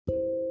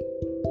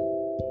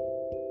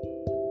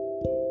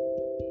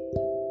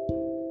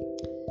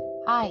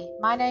Hi,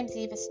 my name's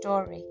Eva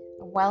Story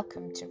and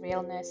welcome to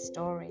Real Nurse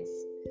Stories.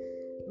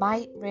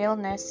 My Real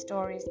Nurse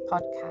Stories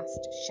podcast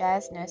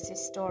shares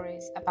nurses'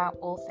 stories about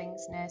all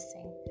things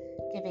nursing,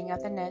 giving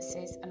other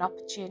nurses an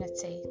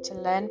opportunity to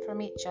learn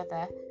from each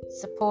other,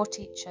 support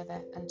each other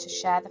and to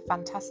share the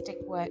fantastic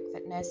work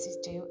that nurses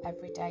do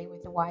every day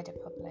with the wider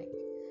public.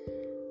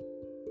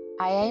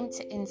 I aim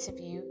to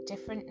interview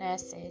different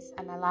nurses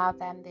and allow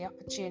them the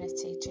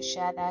opportunity to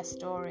share their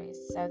stories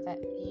so that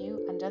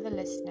you and other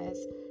listeners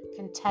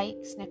can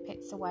take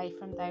snippets away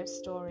from those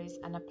stories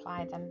and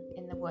apply them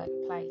in the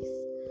workplace.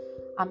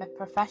 I'm a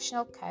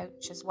professional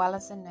coach as well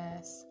as a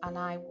nurse, and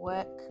I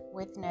work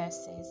with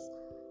nurses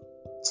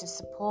to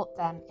support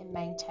them in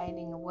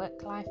maintaining a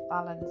work-life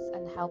balance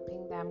and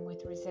helping them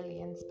with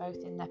resilience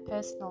both in their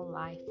personal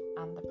life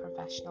and the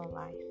professional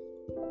life.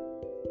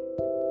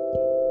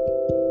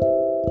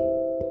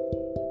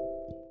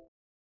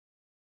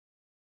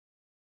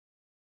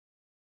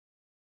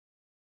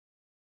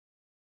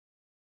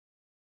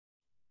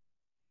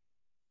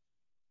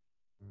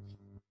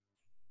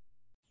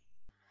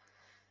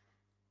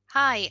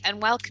 Hi and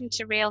welcome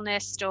to Real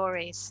Nurse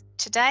Stories.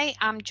 Today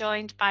I'm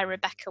joined by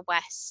Rebecca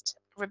West.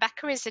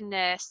 Rebecca is a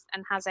nurse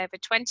and has over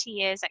 20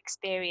 years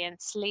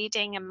experience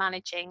leading and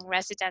managing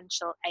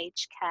residential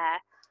aged care,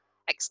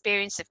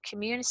 experience of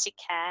community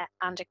care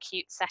and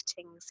acute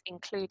settings,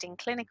 including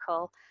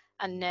clinical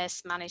and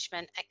nurse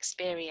management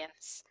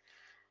experience.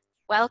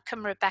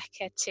 Welcome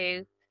Rebecca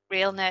to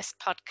Real Nurse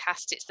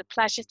Podcast. It's a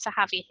pleasure to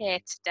have you here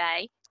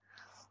today.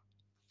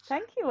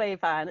 Thank you,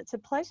 Eva, and it's a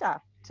pleasure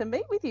to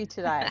meet with you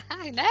today.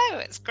 I know,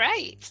 it's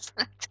great.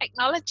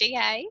 Technology,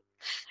 hey?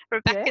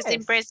 Rebecca's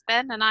in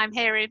Brisbane and I'm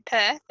here in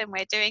Perth and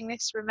we're doing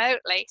this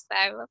remotely,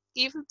 so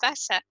even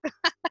better.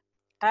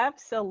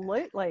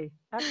 Absolutely.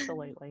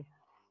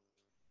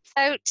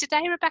 So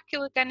today, Rebecca,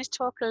 we're going to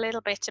talk a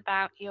little bit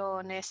about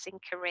your nursing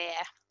career.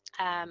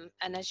 And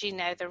as you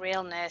know, the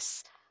Real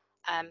Nurse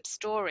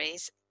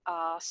stories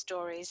are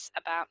stories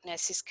about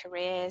nurses'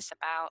 careers,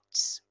 about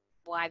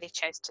why they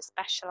chose to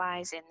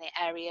specialise in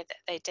the area that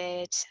they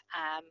did,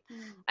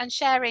 and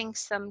sharing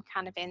some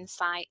kind of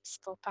insights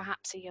for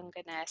perhaps a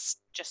younger nurse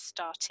just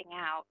starting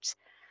out.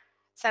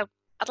 So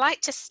I'd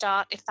like to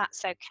start, if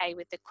that's okay,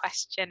 with the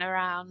question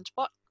around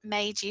what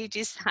made you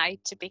decide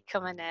to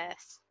become a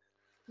nurse?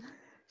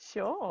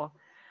 Sure.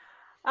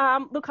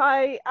 Look,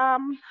 I've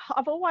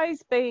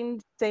always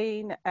been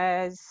seen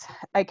as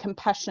a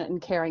compassionate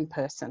and caring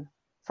person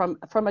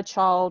from a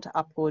child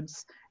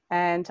upwards,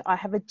 and I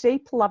have a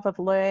deep love of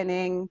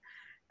learning,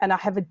 and I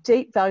have a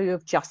deep value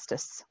of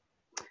justice.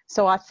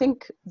 So I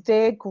think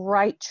they're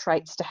great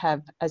traits to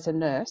have as a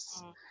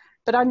nurse.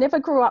 But I never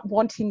grew up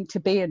wanting to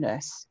be a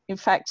nurse. In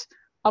fact,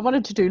 I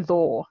wanted to do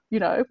law. You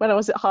know, when I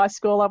was at high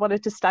school, I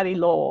wanted to study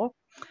law.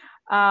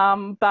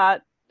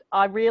 But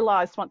I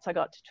realised once I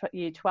got to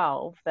year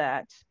 12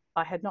 that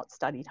I had not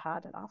studied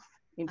hard enough.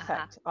 In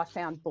fact, I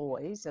found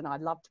boys and I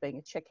loved being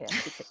a checkout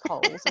chick at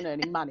Coles and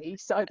earning money.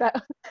 So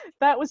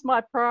that was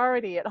my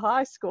priority at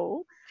high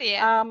school.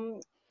 Yeah.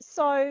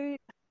 So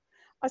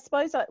I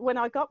suppose when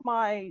I got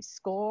my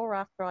score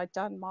after I'd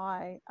done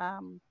my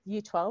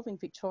year 12 in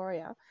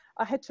Victoria,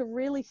 I had to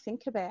really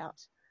think about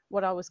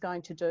what I was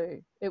going to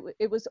do.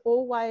 It was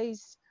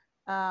always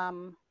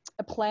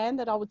a plan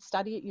that I would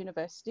study at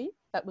university.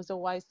 That was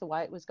always the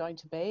way it was going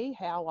to be,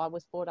 how I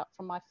was brought up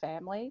from my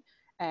family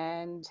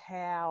and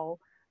how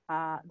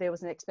there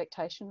was an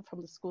expectation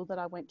from the school that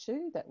I went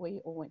to that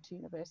we all went to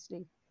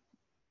university.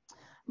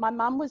 My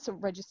mum was a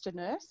registered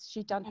nurse.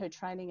 She'd done her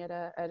training at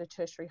a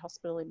tertiary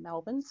hospital in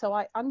Melbourne. So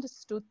I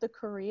understood the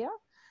career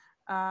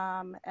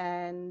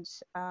and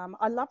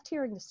I loved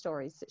hearing the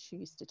stories that she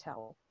used to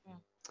tell.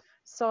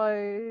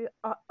 So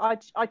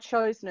I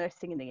chose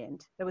nursing in the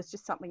end. It was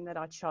just something that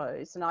I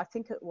chose. And I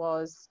think it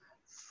was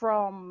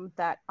from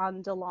that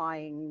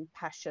underlying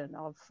passion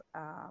of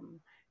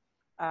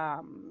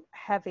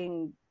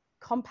having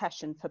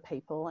compassion for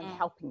people and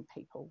helping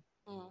people.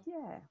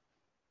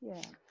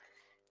 Yeah.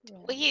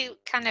 Were you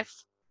kind of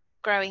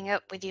growing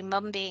up with your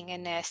mum being a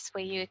nurse? Were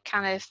you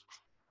kind of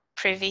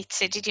privy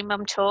to, did your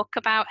mum talk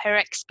about her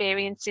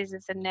experiences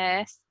as a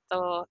nurse,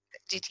 or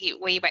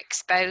were you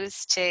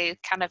exposed to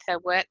kind of her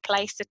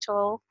workplace at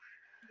all?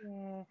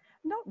 Yeah,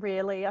 not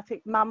really. I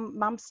think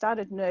mum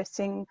started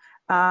nursing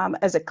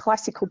as a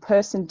classical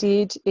person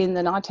did in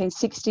the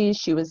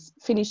 1960s. She was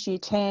finished year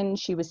 10,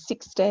 she was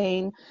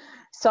 16.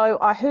 So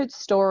I heard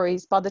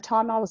stories. By the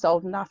time I was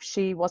old enough,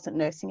 she wasn't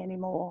nursing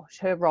anymore.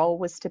 Her role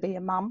was to be a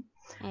mum.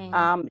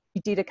 She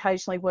did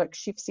occasionally work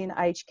shifts in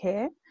aged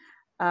care.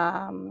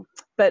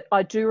 But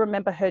I do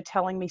remember her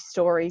telling me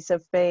stories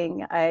of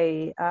being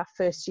a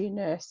first year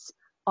nurse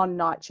on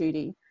night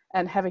duty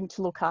and having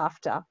to look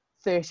after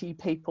 30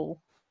 people,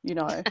 you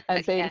know,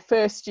 and being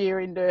first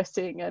year in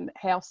nursing and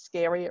how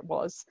scary it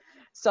was.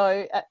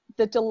 So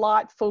the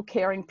delightful,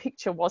 caring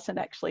picture wasn't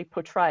actually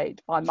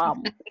portrayed by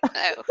mum.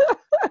 No.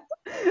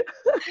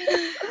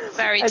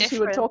 Very and different. She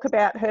would talk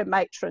about her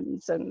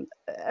matrons and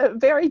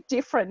very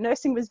different.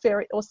 Nursing was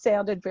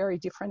sounded very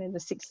different in the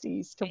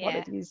 60s to what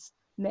it is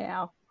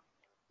now.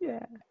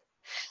 Yeah.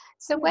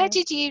 So Yeah.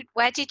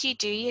 where did you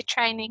do your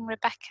training,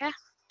 Rebecca?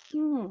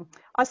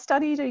 I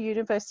studied at a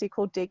university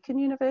called Deakin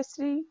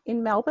University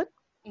in Melbourne.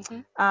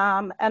 Mm-hmm.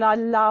 And I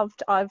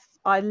loved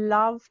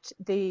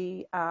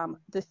the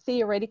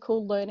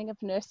theoretical learning of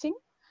nursing.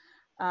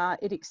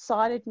 It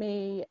excited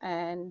me,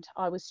 and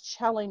I was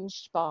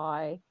challenged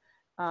by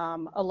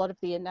a lot of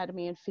the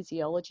anatomy and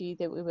physiology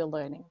that we were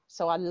learning.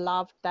 So I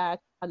loved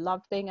that. I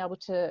loved being able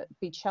to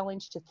be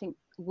challenged to think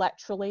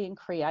laterally and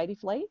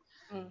creatively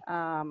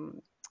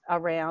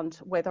around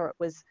whether it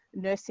was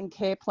nursing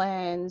care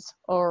plans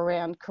or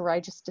around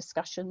courageous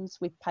discussions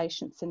with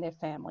patients and their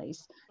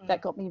families.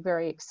 That got me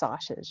very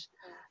excited.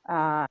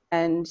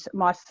 And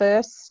my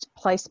first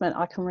placement,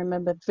 I can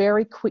remember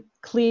very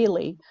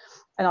clearly,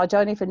 and I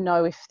don't even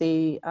know if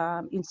the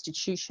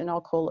institution,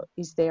 I'll call it,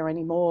 is there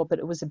anymore, but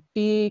it was a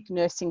big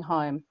nursing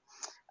home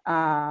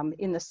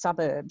in the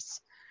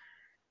suburbs.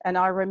 And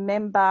I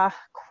remember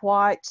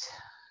quite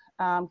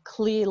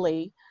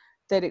clearly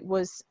that it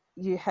was,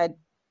 you had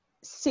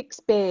 6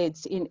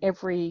 beds in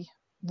every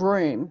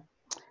room,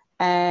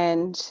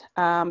 and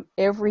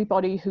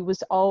everybody who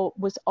was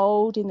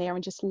old in there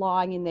and just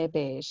lying in their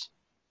bed.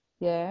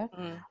 Yeah.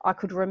 I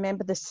could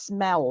remember the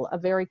smell, a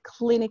very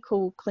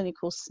clinical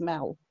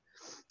smell,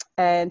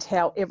 and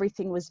how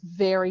everything was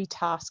very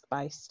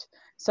task-based.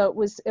 So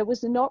it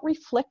was not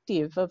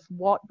reflective of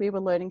what we were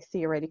learning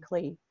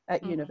theoretically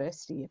at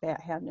university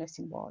about how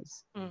nursing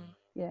was.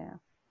 Yeah.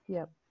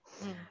 Yep.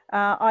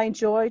 I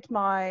enjoyed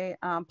my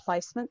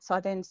placements.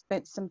 I then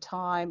spent some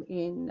time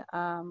in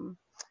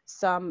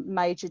some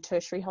major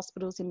tertiary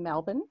hospitals in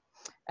Melbourne,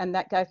 and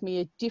that gave me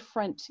a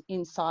different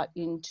insight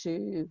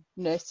into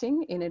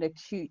nursing in an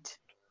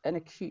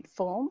acute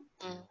form.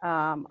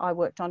 I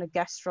worked on a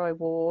gastro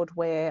ward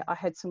where I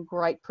had some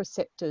great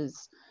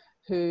preceptors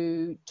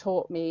who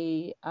taught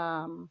me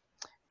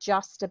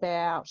just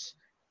about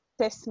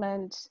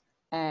assessment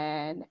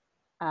and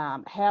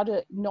how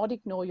to not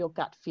ignore your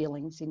gut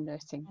feelings in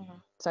nursing.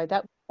 So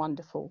that was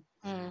wonderful.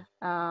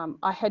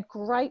 I had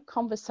great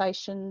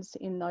conversations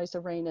in those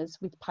arenas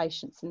with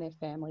patients and their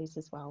families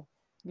as well.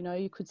 You know,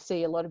 you could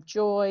see a lot of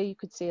joy, you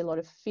could see a lot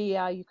of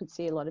fear, you could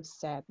see a lot of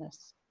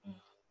sadness.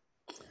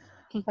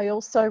 I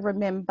also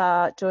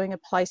remember doing a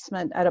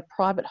placement at a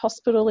private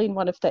hospital in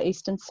one of the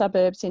eastern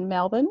suburbs in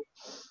Melbourne,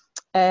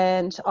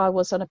 and I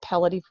was on a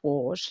palliative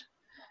ward.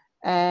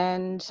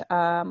 And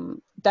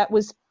that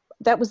was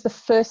the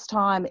first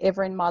time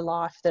ever in my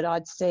life that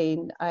I'd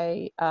seen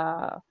a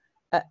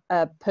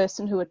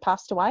person who had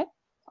passed away.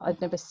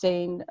 I'd never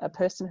seen a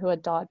person who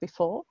had died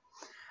before.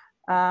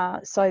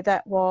 So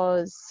that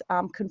was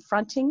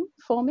confronting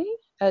for me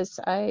as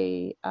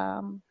a, I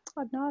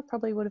don't know, I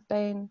probably would have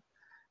been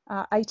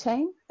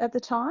 18 at the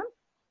time.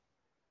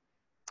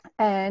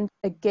 And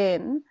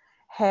again,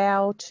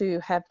 how to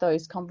have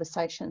those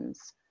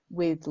conversations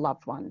with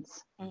loved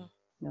ones. You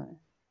know?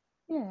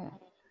 Yeah.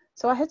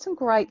 So I had some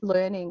great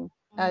learning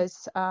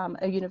as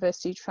a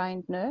university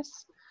trained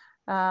nurse.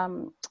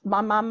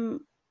 My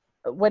mum,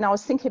 when I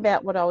was thinking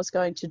about what I was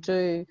going to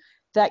do,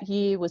 that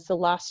year was the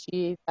last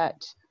year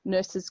that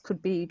nurses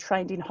could be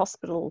trained in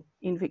hospital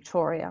in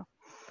Victoria.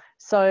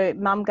 So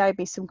mum gave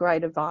me some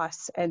great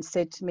advice and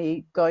said to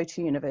me, go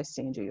to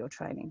university and do your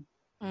training.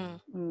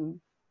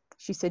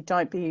 She said,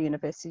 don't be a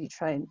university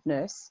trained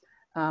nurse.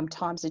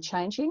 Times are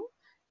changing,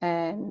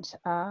 and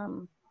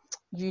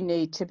you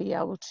need to be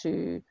able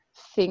to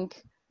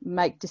think,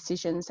 make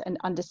decisions, and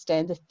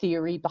understand the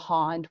theory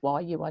behind why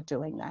you are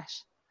doing that.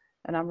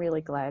 And I'm really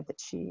glad that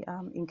she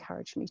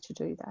encouraged me to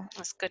do that.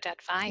 That's good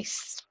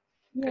advice.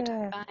 Yeah. Good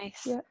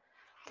advice. Yeah.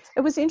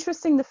 It was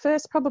interesting. The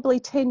first probably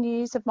 10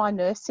 years of my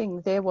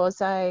nursing, there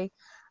was a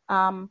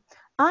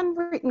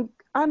unwritten,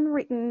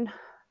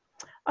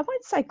 I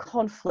won't say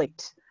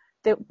conflict,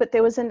 but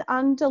there was an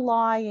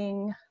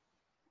underlying,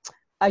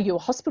 are you a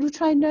hospital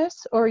trained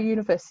nurse or a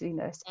university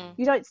nurse?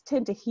 You don't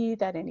tend to hear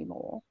that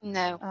anymore.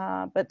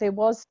 No. But there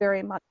was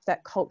very much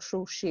that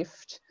cultural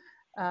shift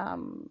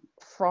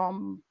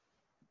from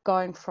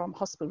going from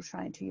hospital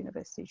trained to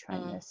university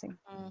trained nursing.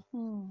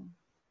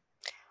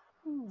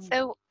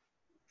 So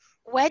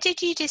where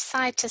did you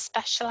decide to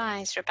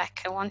specialise,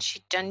 Rebecca, once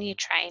you'd done your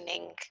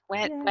training?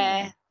 What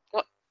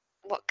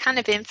kind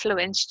of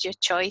influenced your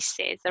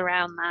choices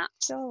around that?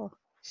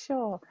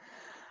 Sure.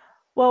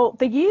 Well,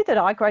 the year that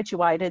I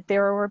graduated,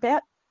 there were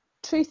about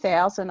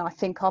 2,000, I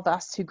think, of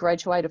us who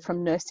graduated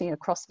from nursing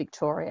across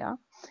Victoria,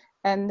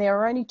 and there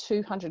are only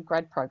 200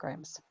 grad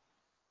programs.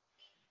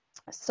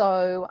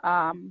 So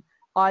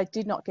I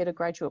did not get a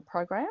graduate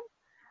program.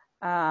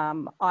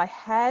 I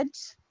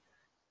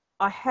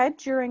had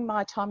during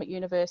my time at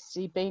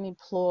university been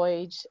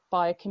employed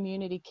by a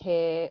community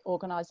care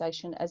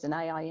organisation as an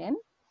AIN.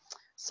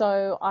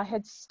 So I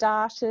had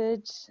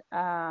started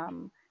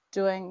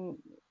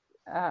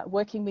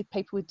working with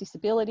people with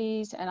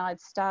disabilities, and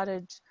I'd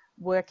started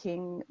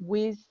working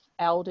with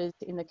elders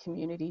in the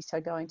community,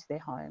 so going to their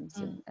homes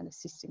and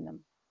assisting them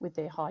with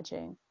their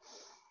hygiene.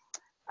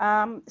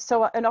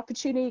 So an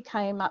opportunity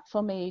came up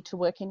for me to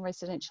work in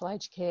residential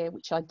aged care,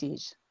 which I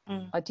did.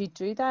 I did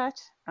do that.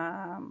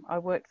 I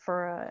worked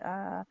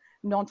for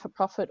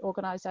non-for-profit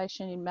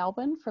organisation in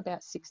Melbourne for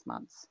about 6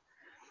 months.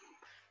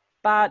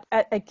 But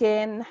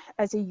again,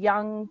 as a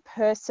young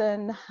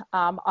person,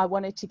 I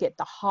wanted to get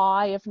the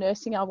high of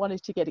nursing. I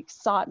wanted to get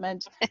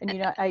excitement. And, you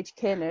know, aged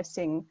care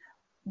nursing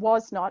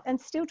was not,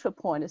 and still to a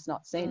point is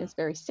not seen as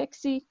very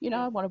sexy. You know,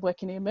 I want to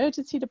work in the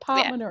emergency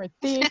department or in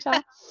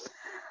theatre.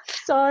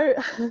 So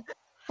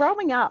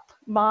growing up,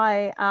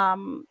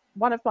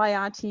 one of my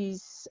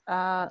aunties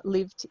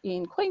lived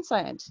in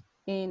Queensland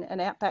in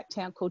an outback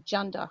town called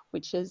Junda,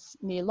 which is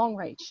near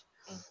Longreach.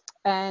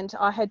 And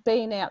I had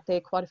been out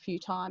there quite a few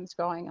times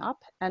growing up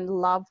and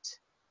loved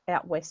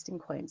out west in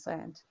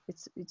Queensland.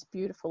 It's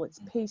beautiful, it's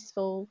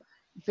peaceful,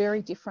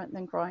 very different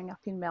than growing up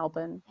in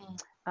Melbourne.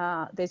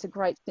 There's a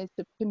great sense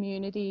of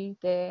community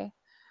there.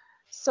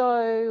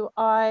 So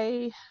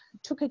I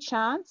took a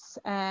chance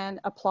and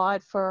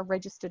applied for a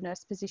registered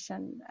nurse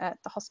position at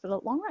the hospital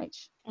at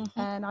Longreach,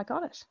 and I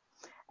got it.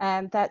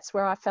 And that's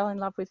where I fell in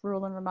love with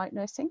rural and remote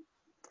nursing.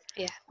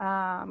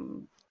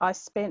 I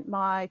spent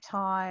my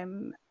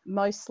time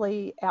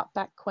mostly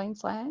outback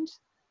Queensland.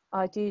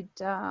 I did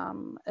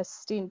a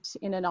stint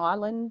in an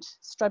island,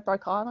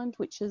 Stradbroke Island,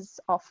 which is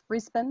off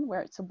Brisbane,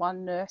 where it's a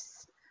one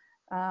nurse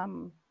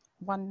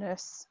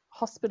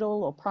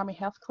hospital or primary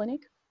health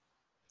clinic,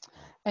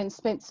 and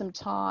spent some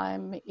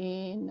time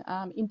in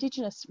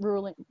Indigenous,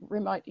 rural,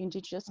 remote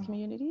Indigenous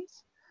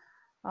communities.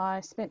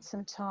 I spent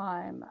some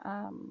time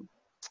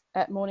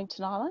at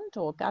Mornington Island,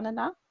 or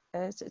Gunnedah,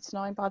 as it's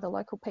known by the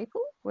local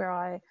people, where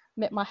I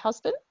met my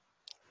husband.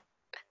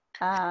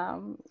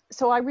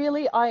 So I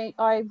really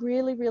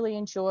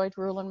enjoyed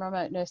rural and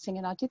remote nursing,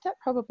 and I did that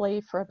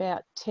probably for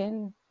about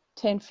 10,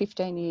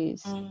 15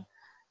 years.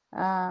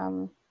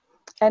 And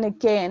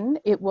again,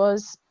 it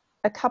was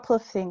a couple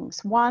of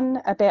things.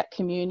 One, about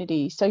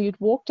community. So you'd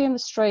walk down the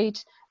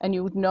street and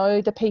you would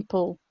know the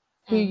people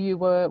who you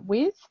were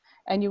with,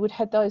 and you would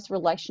have those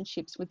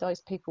relationships with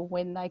those people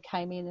when they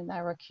came in and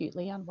they were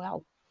acutely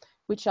unwell,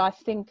 which I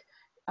think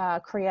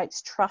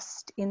creates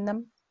trust in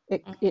them.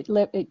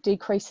 It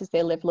decreases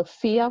their level of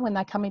fear when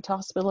they come into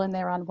hospital and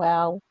they're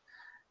unwell.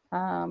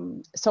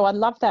 So I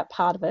love that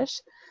part of it,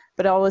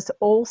 but I was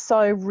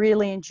also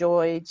really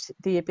enjoyed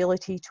the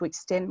ability to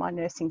extend my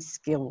nursing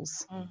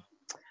skills.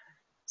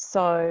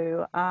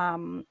 So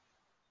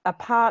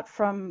apart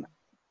from,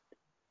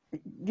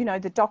 you know,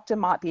 the doctor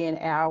might be an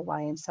hour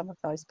away in some of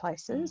those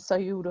places, so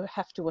you would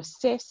have to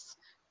assess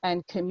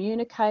and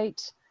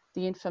communicate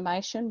the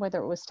information,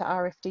 whether it was to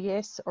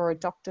RFDS or a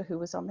doctor who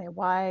was on their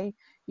way.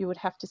 You would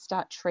have to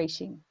start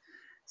treating.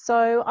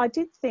 So I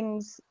did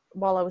things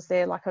while I was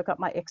there, like I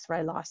got my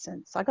X-ray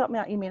license, I got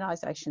my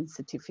immunisation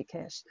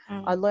certificate,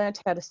 I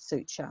learned how to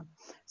suture.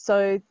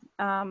 So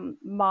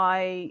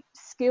my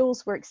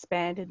skills were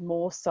expanded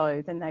more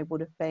so than they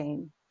would have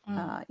been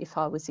if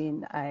I was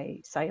in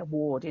a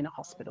ward in a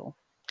hospital.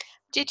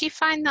 Did you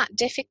find that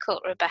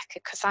difficult, Rebecca?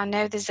 Because I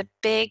know there's a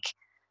big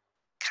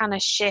kind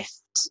of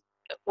shift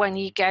when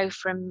you go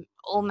from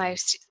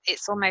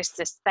it's almost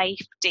the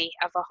safety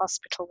of a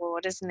hospital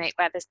ward, isn't it,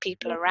 where there's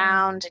people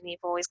around and you've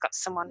always got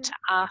someone to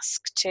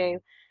ask, to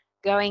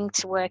going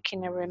to work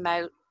in a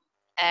remote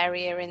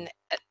area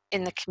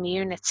in the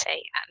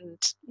community, and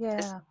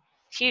there's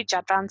huge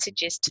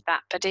advantages to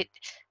that, but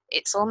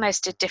it's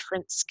almost a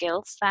different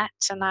skill set.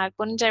 And I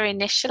wonder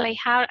initially,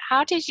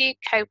 how did you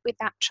cope with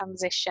that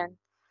transition?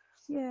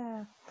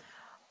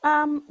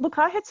 Look,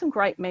 I had some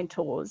great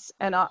mentors,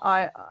 and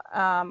I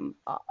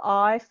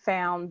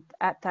found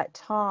at that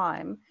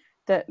time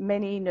that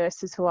many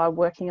nurses who I was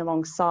working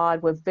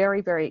alongside were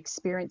very, very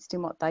experienced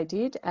in what they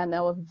did, and they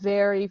were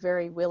very,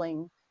 very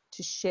willing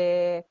to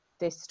share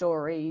their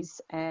stories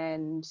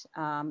and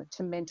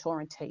to mentor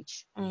and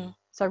teach.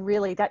 So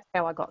really, that's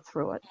how I got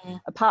through it.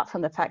 Apart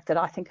from the fact that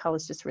I think I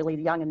was just really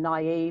young and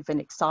naive and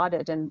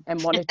excited and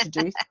wanted to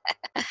do,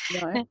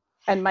 you know.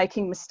 And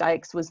making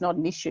mistakes was not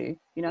an issue.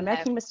 You know,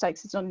 making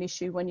mistakes is not an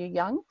issue when you're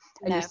young,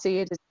 and you see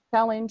it as a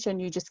challenge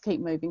and you just keep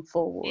moving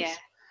forward.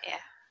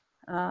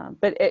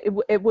 But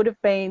it would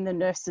have been the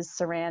nurses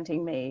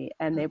surrounding me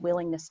and their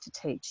willingness to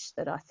teach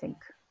that I think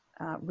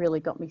really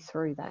got me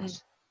through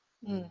that.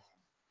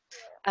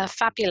 A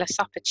fabulous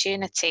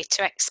opportunity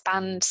to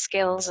expand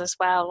skills as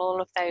well,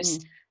 all of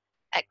those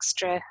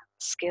extra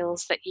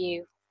skills that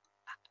you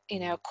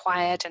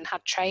acquired and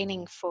had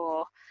training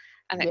for.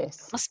 And it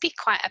must be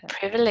quite a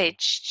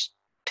privileged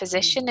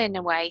position in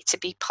a way, to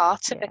be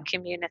part of a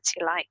community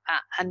like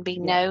that and be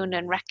known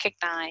and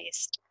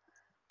recognised.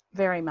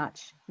 Very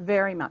much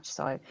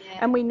so.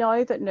 And we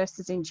know that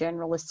nurses in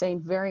general are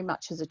seen very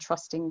much as a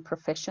trusting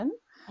profession.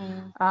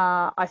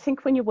 I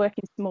think when you work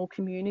in small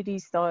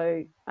communities,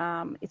 though,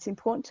 it's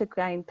important to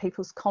gain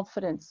people's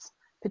confidence,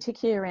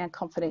 particularly around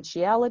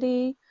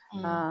confidentiality.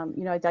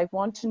 You know, they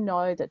want to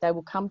know that they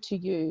will come to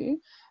you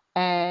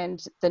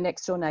and the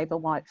next door neighbour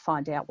won't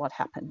find out what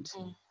happened.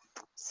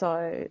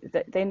 So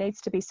there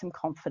needs to be some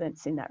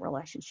confidence in that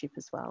relationship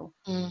as well.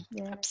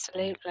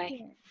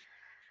 Absolutely.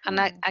 And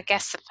I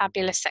guess a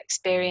fabulous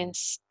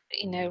experience,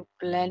 you know,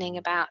 learning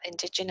about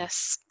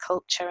Indigenous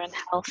culture and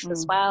health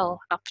as well,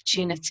 an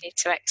opportunity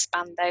to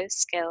expand those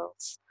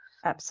skills.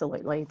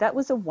 absolutely. That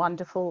was a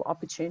wonderful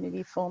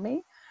opportunity for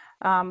me.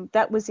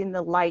 That was in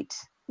the late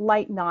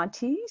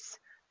 90s,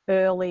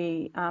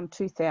 early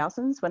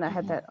 2000s when I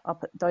had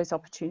those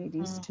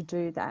opportunities to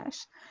do that.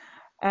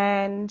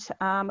 And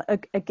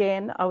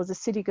again, I was a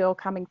city girl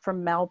coming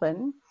from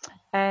Melbourne,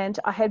 and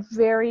I had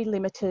very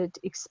limited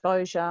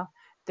exposure.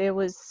 There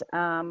was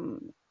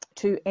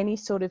to any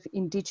sort of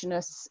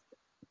Indigenous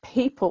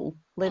people,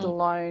 let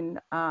alone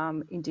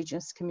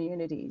Indigenous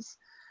communities.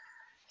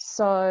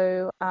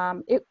 So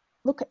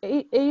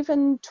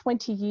even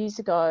 20 years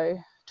ago,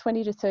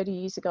 20 to 30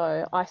 years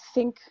ago, I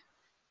think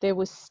there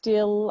was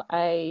still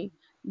a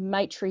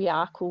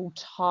matriarchal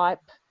type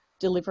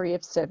delivery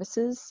of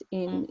services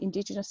in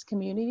Indigenous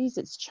communities.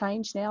 It's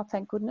changed now,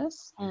 thank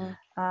goodness.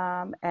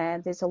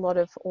 And there's a lot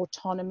of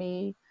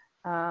autonomy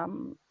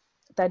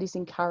that is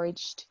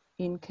encouraged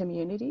in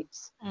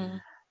communities.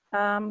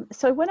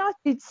 So when I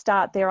did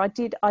start there, I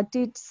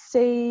did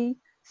see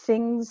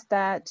things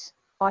that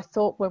I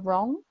thought were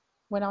wrong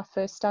when I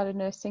first started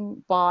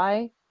nursing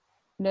by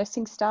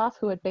nursing staff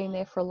who had been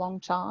there for a long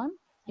time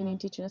in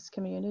Indigenous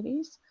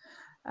communities.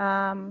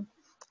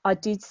 I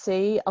did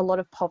see a lot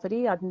of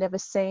poverty. I'd never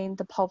seen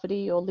the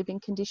poverty or living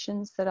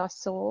conditions that I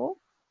saw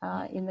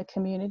in the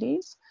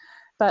communities.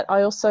 But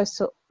I also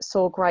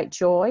saw great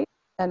joy,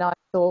 and I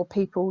saw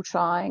people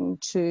trying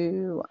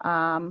to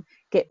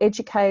get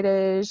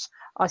educated.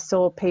 I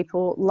saw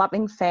people,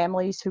 loving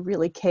families who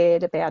really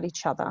cared about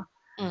each other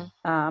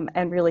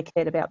and really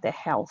cared about their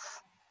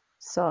health.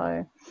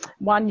 So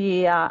one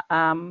year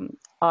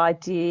I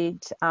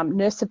did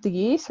Nurse of the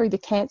Year through the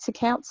Cancer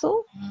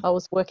Council. I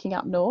was working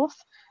up north,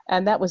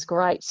 and that was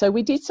great. So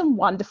we did some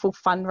wonderful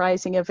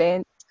fundraising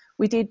events.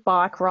 We did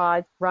bike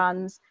rides,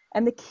 runs,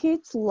 and the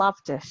kids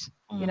loved it.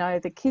 You know,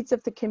 the kids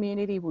of the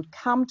community would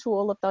come to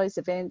all of those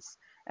events,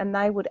 and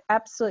they would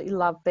absolutely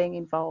love being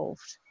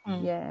involved.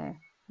 Yeah, it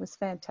was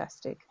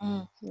fantastic.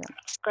 Yeah.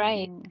 That's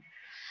great.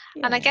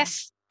 Yeah. And I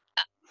guess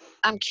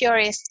I'm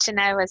curious to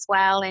know as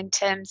well, in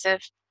terms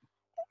of,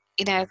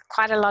 you know,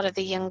 quite a lot of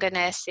the younger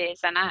nurses,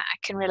 and I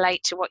can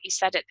relate to what you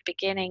said at the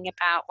beginning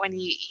about when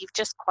you've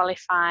just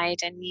qualified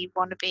and you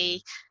want to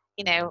be,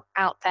 you know,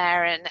 out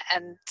there and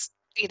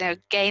you know,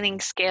 gaining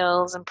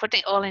skills and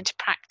putting it all into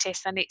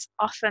practice. And it's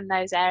often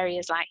those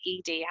areas like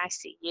ED,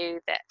 ICU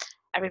that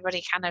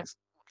everybody kind of,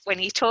 when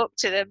you talk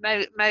to them,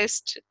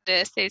 most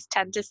nurses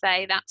tend to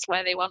say that's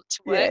where they want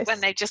to work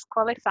when they just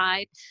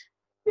qualified.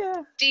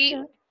 Yeah.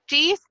 Do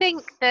you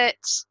think that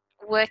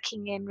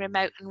working in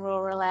remote and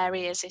rural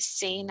areas is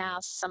seen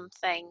as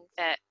something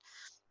that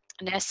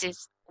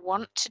nurses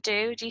want to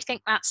do? Do you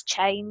think that's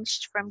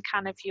changed from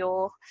kind of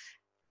your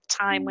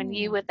time when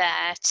you were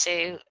there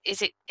to,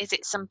 is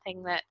it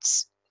something that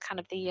kind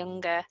of the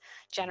younger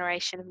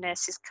generation of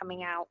nurses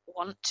coming out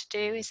want to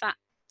do? Is that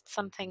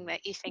something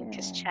that you think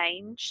has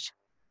changed?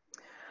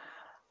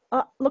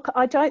 Look,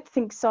 I don't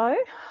think so.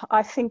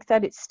 I think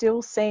that it's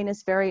still seen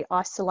as very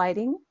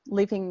isolating,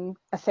 living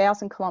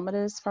 1,000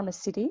 kilometres from a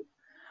city.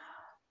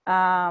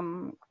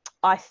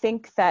 I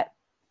think that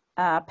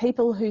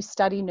people who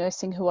study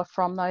nursing who are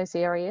from those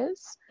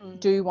areas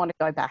do want to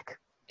go back.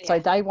 So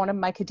they want to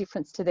make a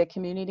difference to their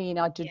community, and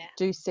I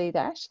do see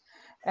that.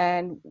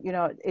 And, you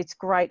know, it's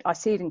great. I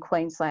see it in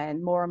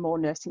Queensland. More and more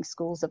nursing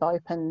schools have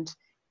opened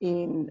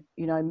in,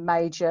 you know,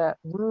 major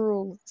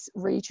rural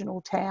regional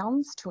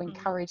towns to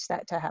encourage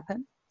that to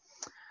happen.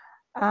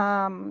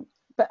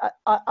 But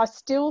I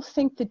still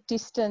think the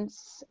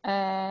distance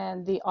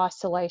and the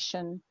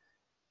isolation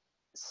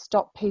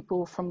stop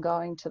people from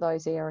going to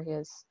those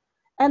areas,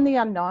 and the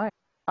unknown.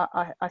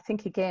 I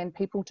think, again,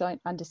 people don't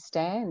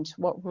understand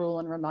what rural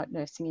and remote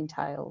nursing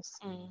entails.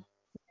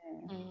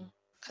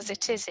 Because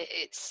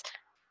it's,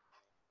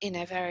 you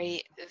know,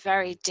 very,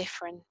 very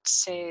different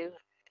to,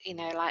 you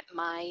know, like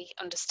my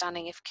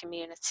understanding of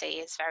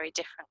community is very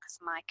different, because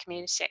my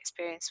community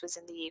experience was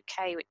in the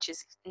UK, which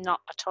is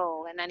not at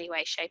all in any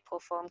way, shape or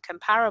form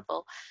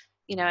comparable,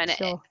 you know, and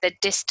the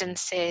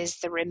distances,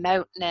 the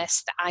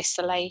remoteness, the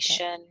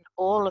isolation,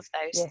 all of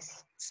those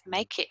things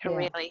make it a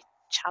really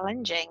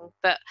challenging,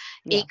 but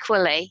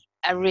equally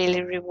a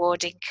really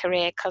rewarding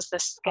career, because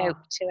there's scope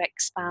to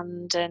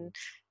expand, and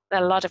a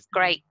lot of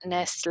great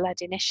nurse-led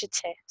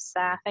initiatives. So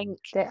I think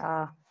there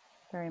are,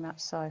 very much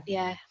so.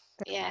 Yeah.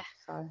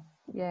 So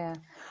yeah,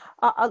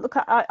 look,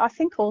 I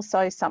think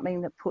also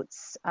something that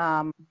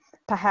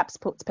perhaps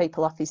puts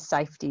people off is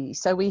safety.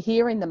 So we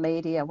hear in the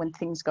media when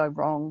things go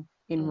wrong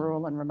in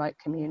rural and remote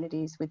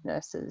communities with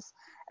nurses,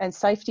 and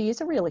safety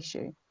is a real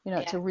issue. You know,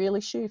 it's a real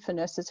issue for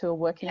nurses who are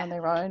working on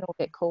their own or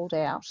get called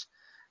out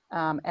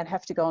and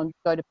have to go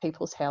to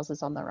people's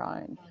houses on their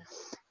own.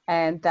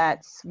 And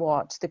that's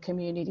what the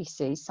community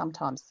sees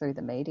sometimes through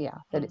the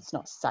media, that it's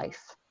not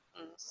safe.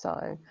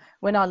 So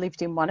when I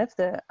lived in one of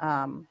the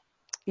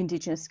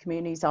Indigenous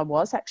communities, I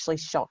was actually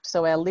shocked.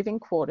 So our living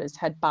quarters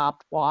had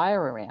barbed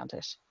wire around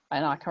it.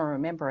 And I can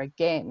remember,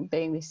 again,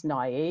 being this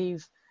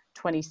naive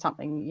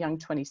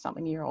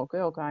 20-something year old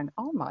girl going,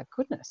 oh my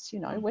goodness, you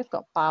know, we've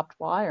got barbed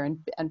wire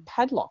and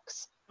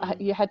padlocks.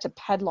 You had to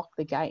padlock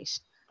the gate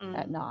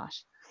at night.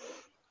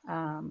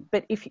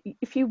 But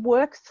if you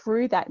work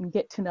through that and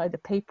get to know the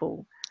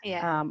people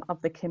Yeah.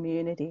 of the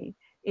community,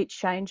 it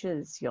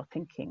changes your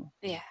thinking,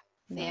 Yeah.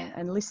 you know, Yeah.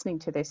 and listening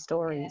to their Yeah.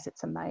 stories,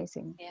 it's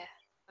amazing. Yeah.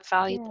 A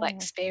valuable Yeah.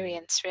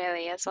 experience,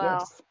 really, as well.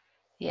 Yes.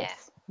 Yeah.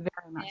 Yes.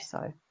 Very much Yeah.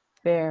 so.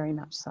 Very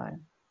much so.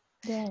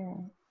 Yeah.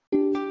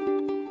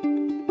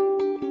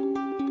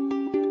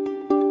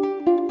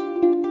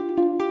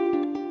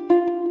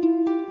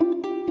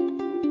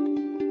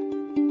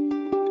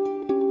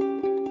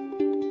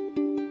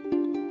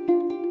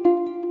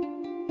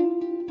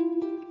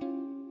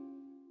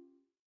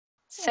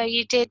 So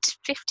you did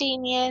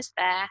 15 years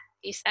there,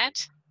 you said,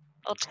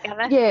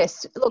 altogether?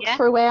 Yes. Look, Yeah.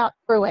 throughout.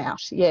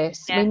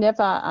 Yes. Yeah.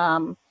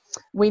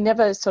 We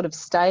never sort of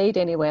stayed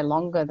anywhere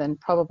longer than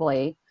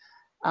probably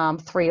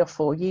 3 or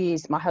 4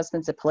 years. My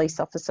husband's a police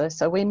officer,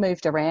 so we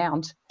moved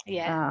around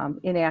Yeah.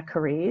 in our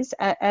careers,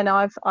 and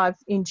I've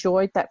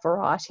enjoyed that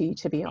variety.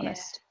 To be Yeah.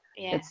 honest,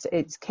 Yeah.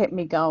 it's kept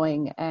me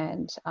going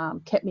and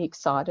kept me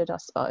excited, I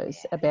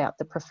suppose, Yeah. about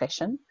the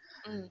profession.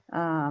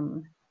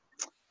 Mm.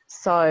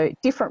 So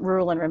different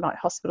rural and remote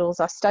hospitals.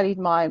 I studied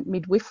my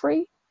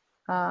midwifery,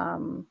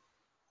 um,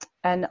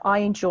 and I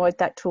enjoyed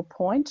that to a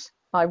point.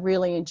 I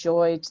really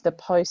enjoyed the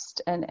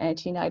post and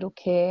antenatal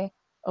care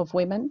of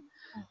women.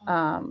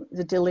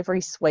 The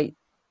delivery suite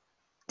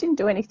didn't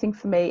do anything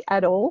for me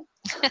at all.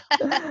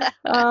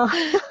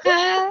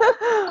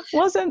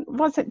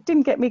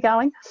 Didn't get me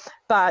going.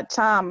 But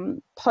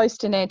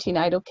post and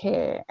antenatal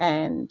care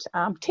and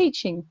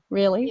teaching,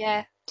 really.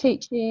 Yeah.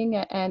 Teaching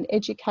and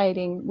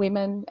educating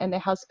women and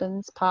their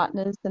husbands,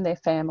 partners, and their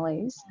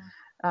families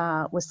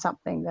was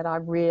something that I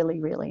really,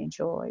 really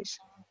enjoyed.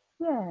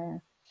 Yeah.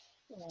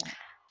 Yeah.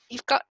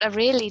 You've got a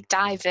really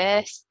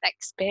diverse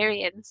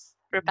experience,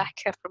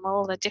 Rebecca, from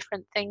all the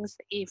different things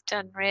that you've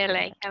done,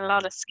 really. A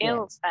lot of Yeah.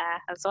 skills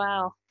there as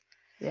well.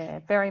 Yeah,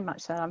 very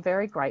much so. I'm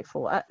very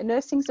grateful.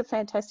 Nursing's a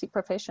fantastic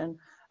profession.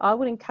 I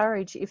would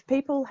encourage, if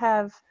people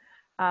have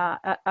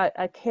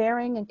a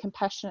caring and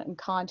compassionate and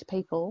kind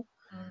people,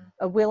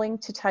 are willing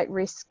to take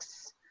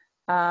risks,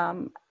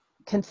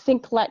 can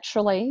think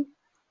laterally,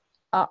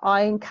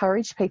 I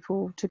encourage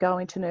people to go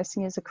into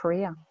nursing as a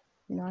career,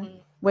 you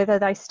know, whether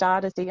they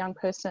start as a young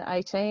person at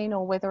 18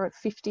 or whether at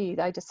 50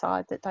 they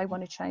decide that they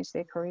want to change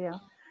their career.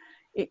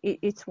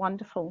 It's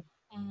wonderful.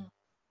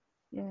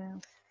 Yeah.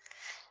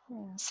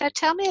 Yeah. So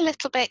tell me a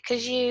little bit,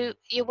 because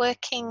you're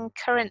working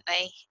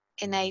currently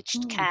in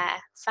aged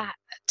care. So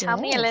tell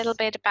me a little Yes.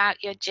 bit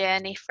about your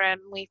journey from,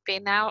 we've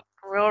been out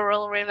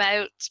rural,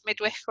 remote,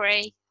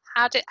 midwifery.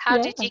 How did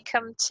Yeah. you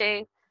come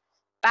to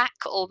back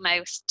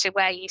almost to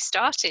where you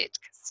started?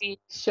 Because you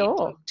Sure.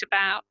 talked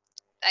about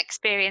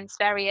experience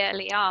very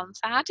early on.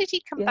 So how did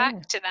you come back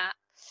Yeah. to that?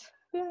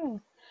 Yeah.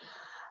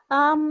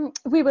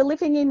 We were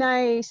living in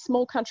a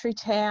small country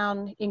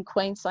town in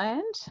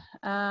Queensland,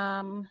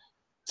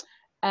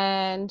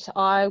 and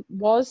I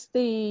was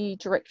the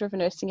director of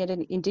nursing at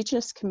an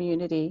Indigenous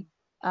community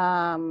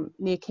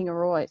near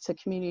Kingaroy. It's a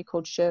community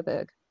called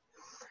Cherbourg.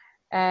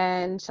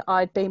 And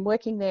I'd been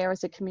working there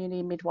as a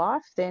community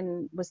midwife,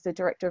 then was the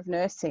director of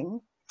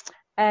nursing.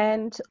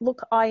 And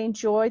look, I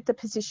enjoyed the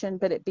position,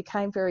 but it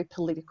became very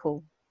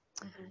political.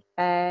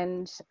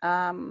 And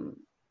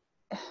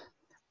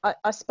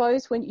I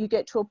suppose when you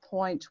get to a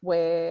point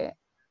where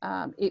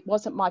it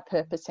wasn't my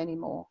purpose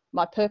anymore.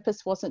 My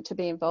purpose wasn't to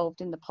be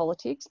involved in the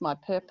politics. My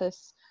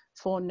purpose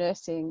for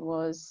nursing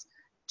was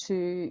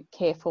to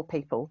care for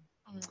people.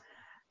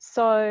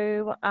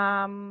 So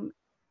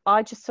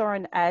I just saw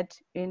an ad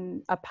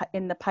in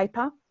the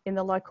paper, in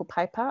the local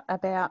paper,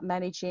 about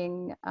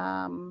managing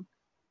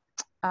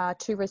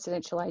 2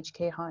 residential aged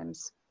care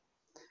homes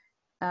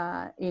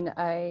in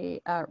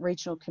a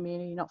regional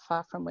community not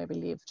far from where we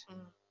lived.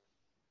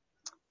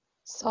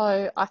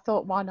 So I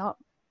thought, why not?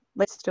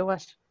 Let's do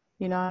it.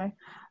 You know,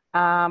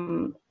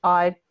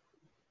 I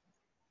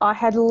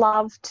had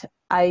loved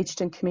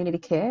aged and community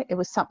care. It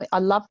was something I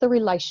love, the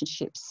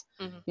relationships.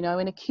 You know,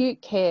 in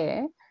acute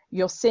care,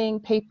 you're seeing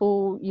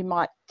people, you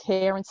might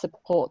care and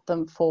support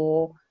them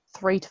for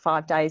 3 to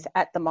 5 days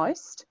at the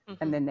most,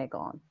 and then they're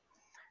gone.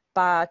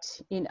 But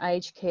in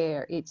aged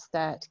care, it's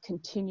that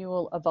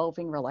continual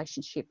evolving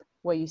relationship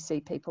where you see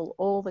people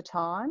all the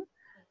time,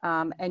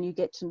 and you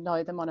get to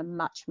know them on a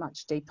much,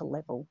 much deeper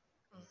level.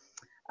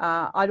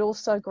 I'd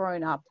also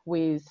grown up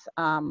with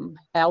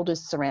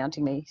elders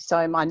surrounding me.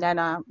 So my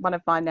nana, one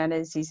of my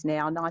nanas is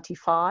now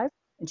 95,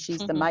 and she's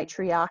the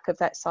matriarch of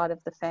that side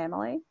of the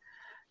family.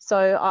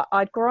 So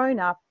I'd grown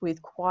up with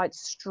quite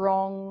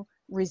strong,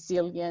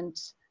 resilient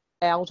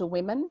elder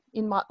women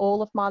in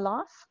all of my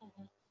life.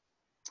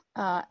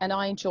 And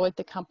I enjoyed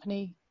the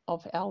company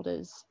of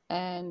elders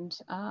and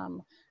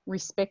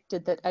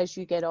respected that as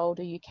you get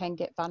older, you can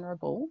get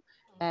vulnerable.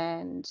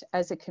 And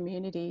as a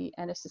community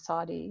and a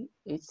society,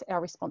 it's our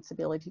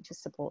responsibility to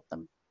support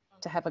them,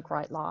 to have a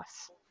great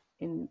life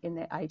in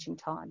their aging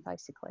time,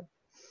 basically.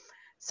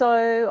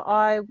 So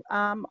I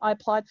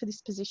applied for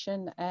this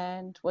position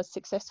and was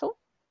successful.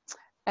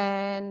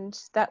 And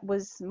that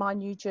was my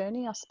new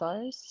journey, I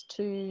suppose,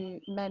 to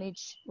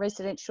manage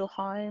residential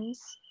homes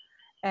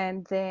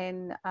And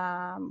then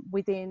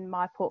within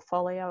my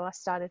portfolio, I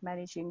started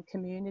managing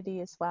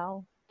community as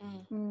well.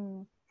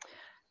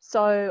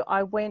 So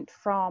I went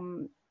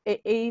from,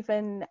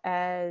 even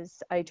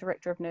as a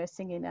director of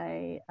nursing in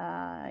a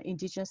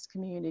Indigenous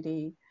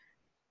community,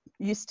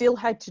 you still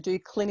had to do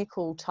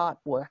clinical type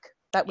work.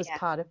 That was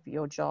part of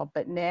your job.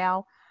 But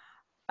now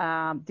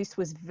this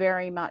was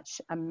very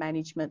much a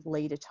management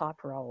leader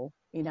type role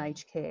in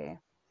aged care.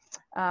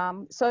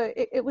 So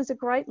it was a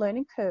great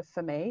learning curve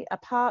for me,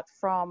 apart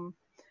from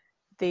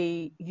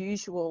the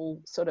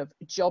usual sort of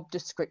job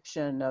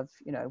description of,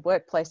 you know,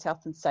 workplace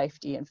health and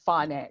safety and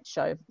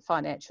financial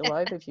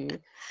overview.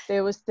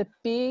 There was the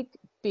big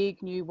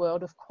new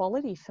world of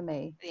quality for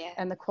me,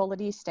 and the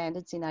quality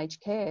standards in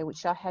aged care,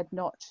 which I had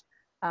not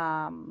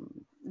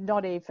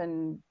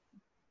even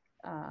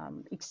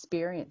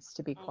experienced,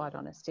 to be quite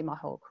honest, in my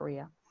whole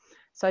career.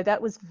 So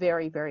that was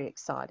very, very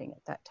exciting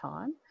at that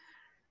time.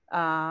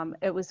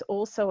 It was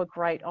also a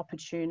great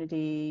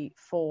opportunity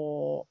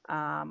for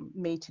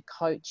me to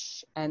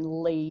coach and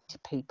lead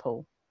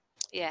people,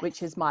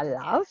 which is my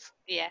love.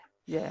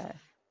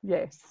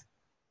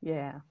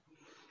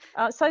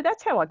 So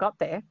that's how I got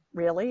there,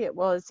 really. It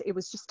was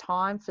just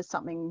time for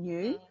something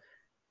new.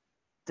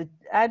 The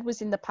ad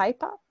was in the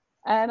paper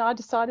and I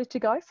decided to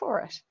go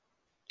for it.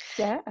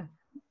 Yeah.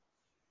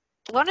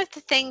 One of the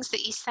things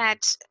that you said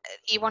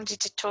you wanted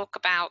to talk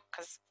about,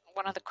 because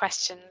one of the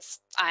questions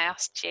I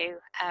asked you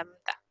that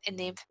in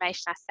the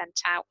information I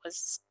sent out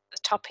was the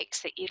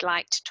topics that you'd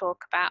like to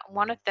talk about. And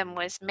one of them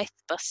was myth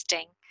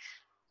busting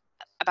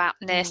about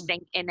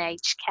nursing in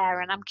aged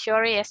care. And I'm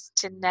curious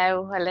to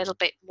know a little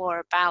bit more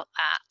about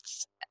that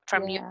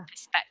from your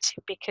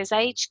perspective, because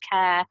aged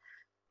care,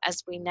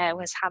 as we know,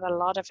 has had a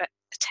lot of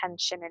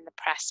attention in the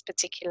press,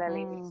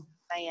 particularly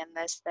recently. And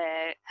there's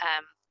the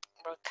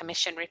Royal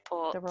Commission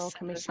reports. The Royal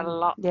Commission. There's a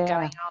lot going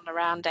on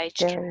around aged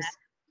care.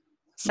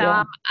 So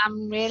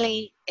I'm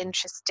really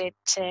interested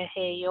to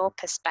hear your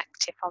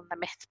perspective on the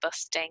myth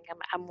busting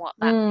and what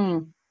that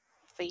means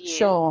for you.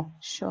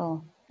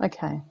 Sure.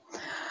 Okay.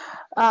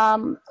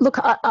 Look,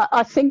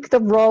 I think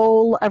the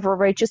role of a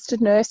registered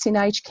nurse in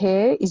aged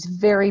care is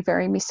very,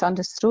 very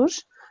misunderstood.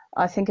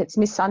 I think it's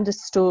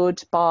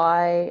misunderstood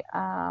by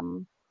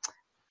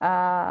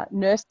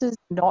nurses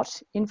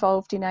not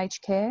involved in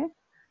aged care.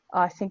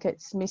 I think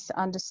it's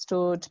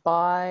misunderstood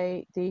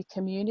by the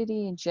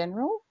community in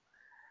general.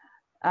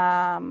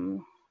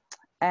 And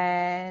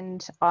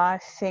I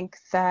think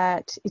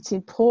that it's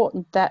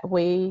important that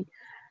we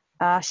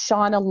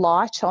shine a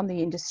light on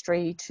the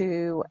industry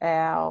to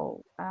our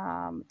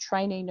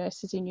trainee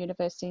nurses in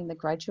university and the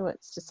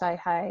graduates to say,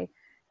 hey,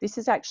 this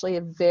is actually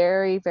a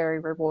very, very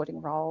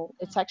rewarding role.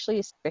 It's actually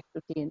a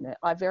specialty in it.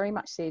 I very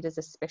much see it as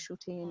a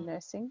specialty in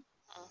nursing.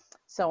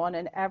 So on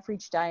an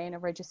average day in a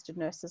registered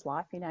nurse's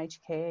life in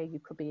aged care, you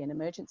could be an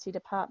emergency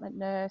department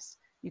nurse,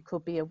 you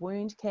could be a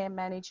wound care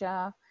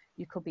manager,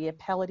 you could be a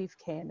palliative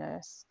care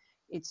nurse.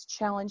 It's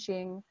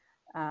challenging,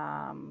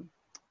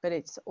 but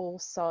it's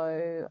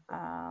also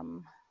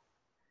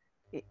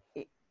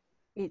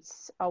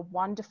it's a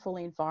wonderful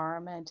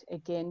environment,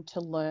 again, to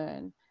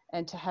learn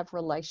and to have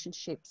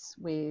relationships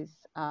with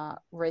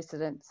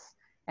residents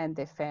and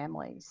their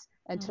families,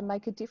 and to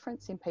make a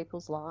difference in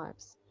people's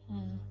lives.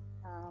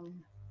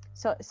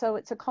 So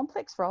it's a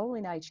complex role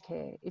in aged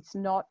care. It's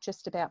not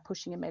just about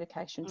pushing a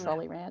medication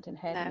trolley around and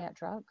handing out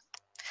drugs,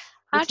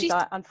 which is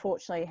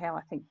unfortunately how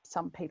I think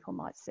some people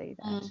might see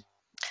that.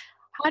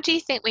 How do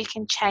you think we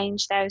can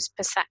change those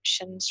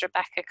perceptions,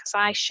 Rebecca? Because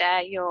I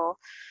share your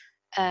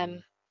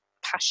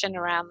passion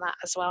around that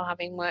as well,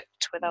 having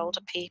worked with older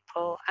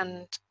people.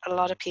 And a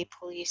lot of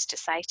people used to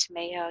say to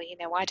me, oh, you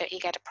know, why don't you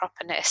get a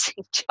proper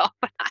nursing job?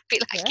 And I'd be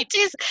like,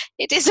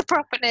 it is a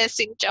proper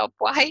nursing job.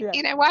 Why,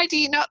 you know, why do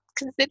you not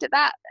consider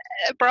that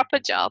a proper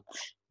job?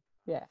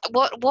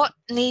 What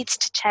needs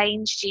to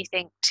change, do you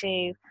think,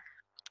 to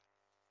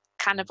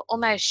kind of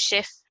almost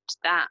shift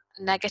that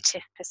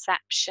negative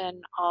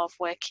perception of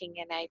working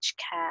in aged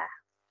care?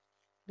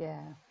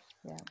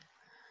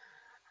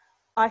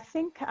 I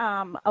think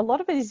a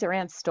lot of it is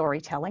around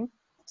storytelling.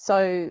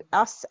 So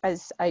us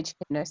as aged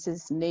care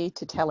nurses need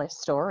to tell our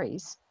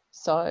stories.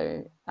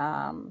 So,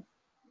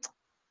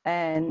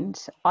 and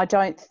I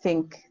don't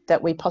think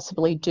that we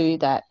possibly do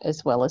that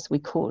as well as we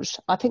could.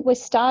 I think we're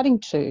starting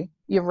to.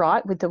 You're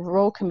right, with the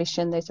Royal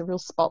Commission, there's a real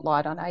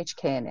spotlight on aged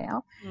care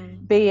now,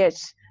 be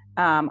it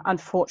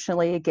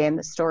unfortunately, again,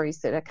 the stories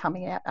that are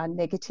coming out are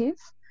negative,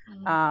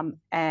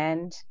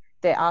 and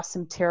there are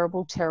some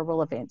terrible,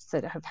 terrible events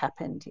that have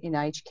happened in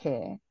aged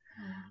care.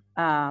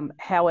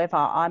 However,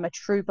 I'm a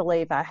true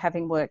believer,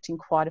 having worked in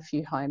quite a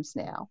few homes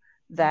now,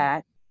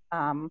 that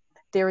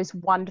there is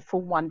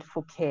wonderful,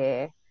 wonderful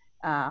care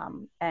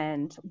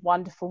and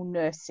wonderful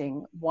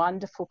nursing,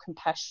 wonderful,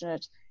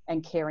 compassionate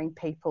and caring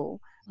people,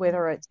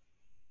 whether it's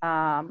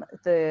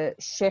the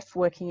chef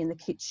working in the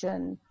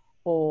kitchen,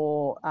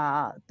 or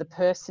the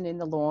person in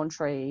the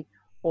laundry,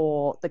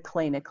 or the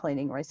cleaner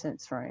cleaning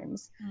residence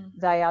rooms.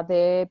 They are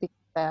there because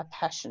they are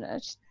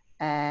passionate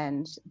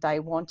and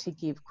they want to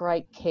give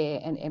great care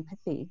and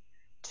empathy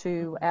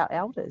to our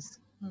elders.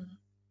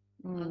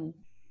 Mm.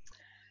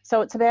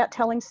 So it's about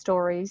telling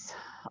stories.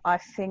 I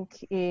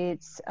think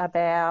it's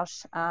about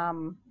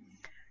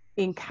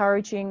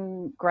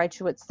encouraging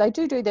graduates. They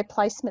do their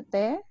placement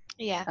there,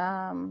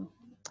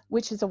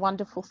 which is a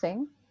wonderful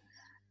thing,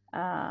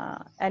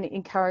 and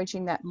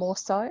encouraging that more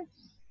so.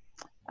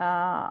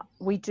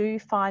 We do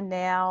find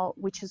now,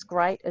 which is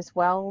great as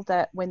well,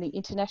 that when the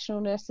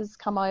international nurses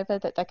come over,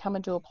 that they come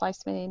and do a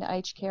placement in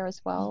aged care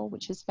as well,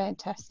 which is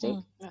fantastic.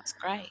 That's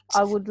great.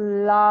 I would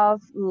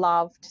love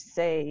to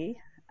see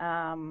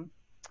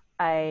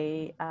a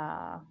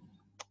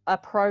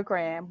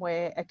program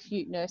where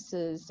acute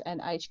nurses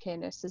and aged care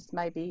nurses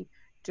maybe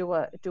do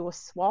a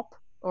swap,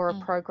 or a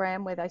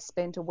program where they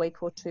spend a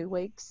week or 2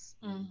 weeks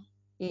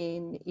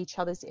in each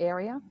other's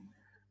area.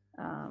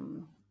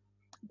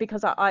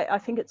 Because I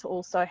think it's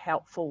also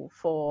helpful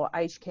for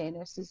aged care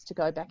nurses to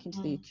go back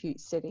into the acute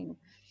setting,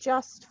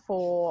 just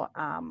for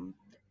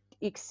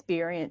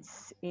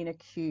experience in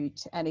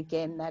acute, and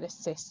again that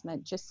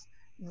assessment, just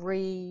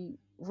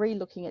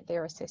re-looking at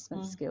their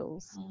assessment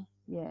skills.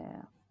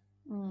 Yeah.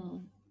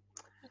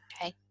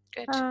 Okay,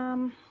 good.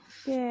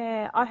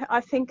 Yeah,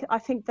 I think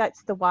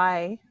that's the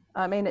way.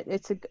 I mean,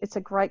 it's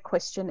a great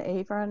question,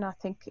 Eva, and I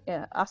think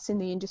us in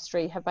the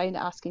industry have been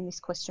asking this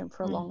question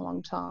for a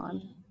long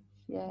time.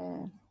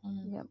 Yeah.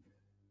 Yep.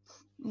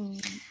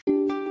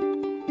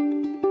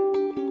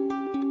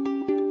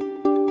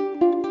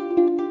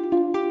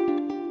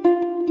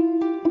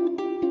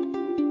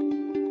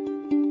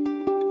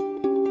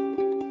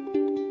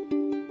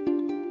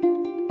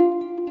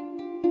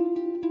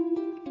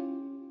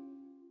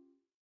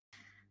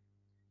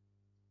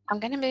 I'm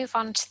going to move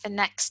on to the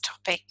next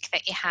topic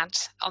that you had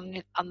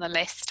on the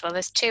list. Well,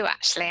 there's two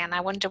actually, and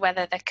I wonder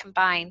whether they're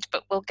combined,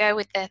 but we'll go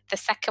with the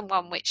second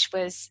one, which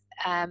was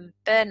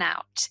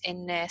burnout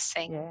in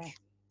nursing.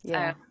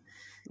 Yeah.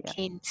 So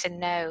keen to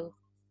know,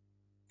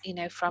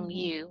 from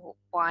you,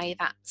 why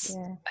that's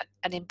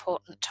an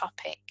important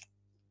topic.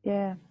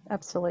 Yeah,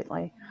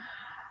 absolutely.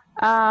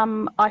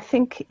 I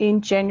think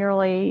in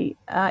general,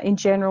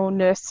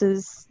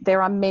 nurses,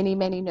 there are many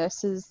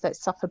nurses that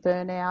suffer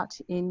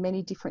burnout in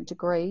many different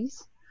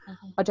degrees.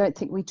 I don't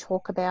think we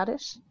talk about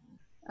it.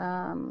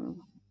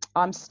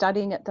 I'm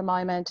studying at the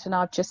moment, and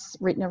I've just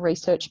written a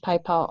research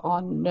paper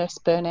on nurse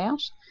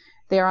burnout.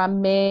 There are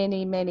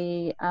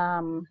many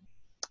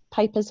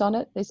papers on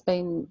it. There's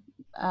been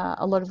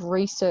a lot of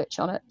research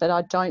on it, but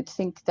I don't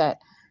think that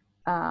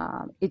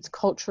it's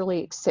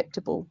culturally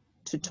acceptable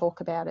to talk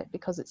about it,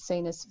 because it's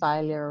seen as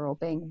failure or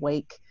being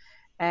weak.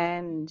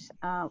 And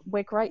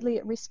we're greatly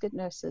at risk at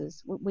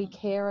nurses. We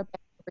care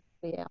about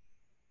everybody else.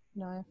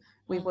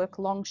 We work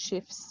long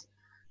shifts.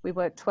 We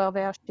work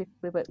 12-hour shifts.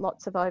 We work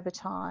lots of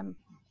overtime.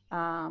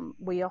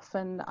 We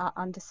often are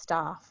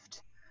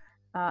understaffed.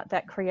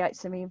 That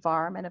creates an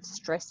environment of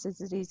stress,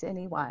 as it is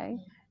anyway.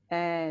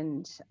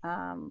 And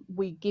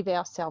we give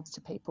ourselves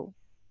to people.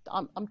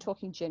 I'm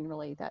talking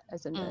generally, that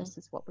as a nurse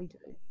is what we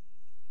do.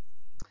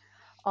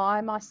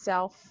 I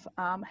myself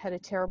had a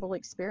terrible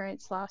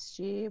experience last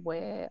year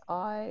where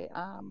I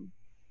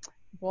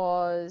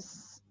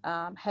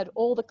had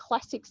all the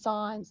classic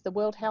signs. The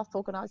World Health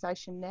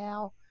Organization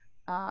now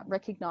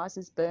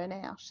recognises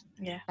burnout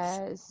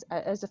as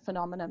a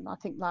phenomenon. I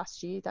think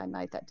last year they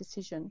made that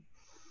decision.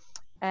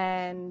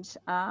 And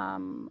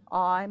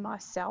I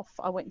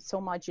went and saw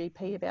my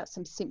GP about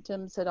some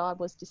symptoms that I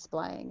was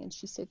displaying, and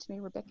she said to me,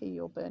 "Rebecca,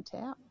 you're burnt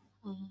out."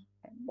 And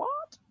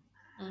what?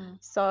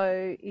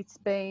 So it's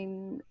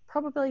been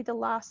probably the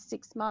last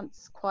 6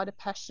 months quite a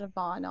passion of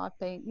mine. I've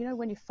been,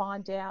 when you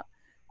find out,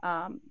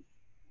 when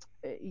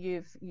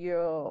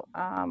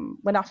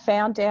I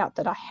found out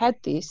that I had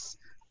this,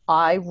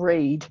 I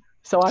read.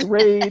 So I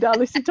read, I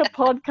listen to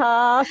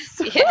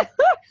podcasts. Yeah.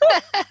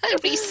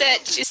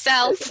 Research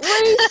yourself.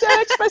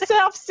 Research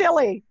myself,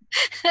 silly,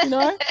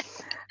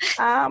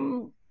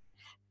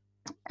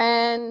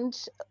 and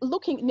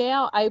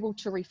able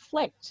to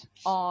reflect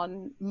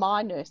on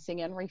my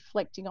nursing and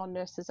reflecting on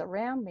nurses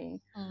around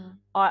me.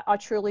 I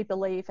truly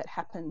believe it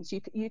happens.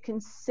 You can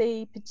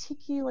see,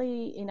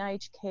 particularly in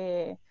aged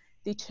care,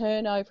 the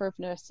turnover of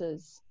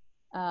nurses,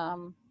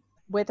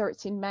 whether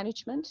it's in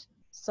management.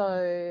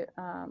 So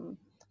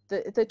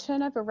the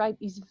turnover rate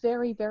is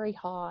very, very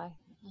high.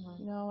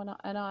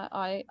 And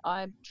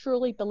I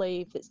truly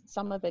believe that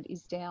some of it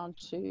is down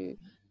to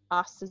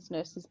us as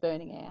nurses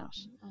burning out,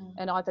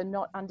 and either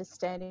not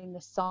understanding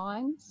the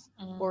signs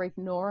or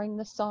ignoring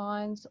the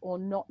signs, or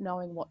not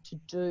knowing what to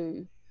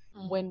do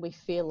when we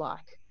feel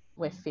like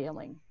we're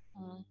feeling.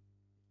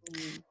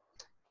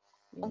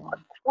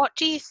 What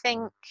do you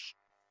think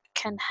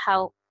can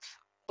help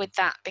with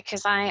that?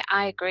 Because I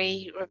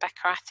agree,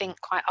 Rebecca, I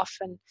think quite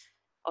often,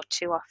 or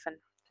too often,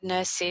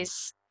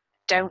 nurses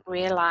don't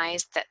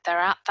realise that they're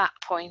at that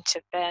point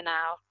of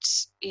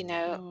burnout.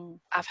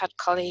 I've had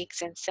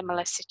colleagues in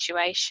similar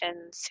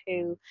situations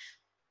who,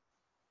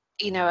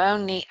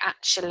 only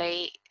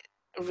actually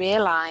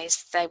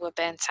realised they were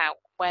burnt out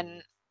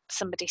when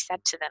somebody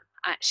said to them.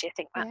 Actually, I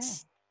think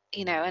that's,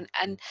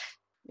 and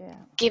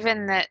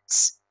given that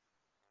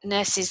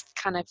nurses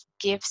kind of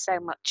give so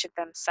much of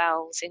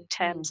themselves in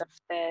terms of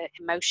the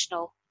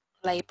emotional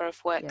labour of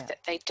work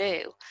that they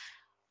do.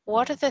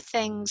 What are the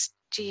things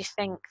do you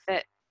think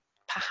that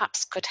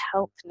perhaps could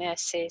help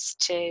nurses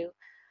to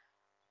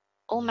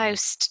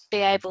almost be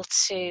able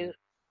to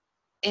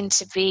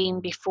intervene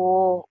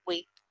before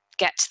we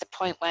get to the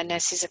point where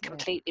nurses are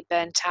completely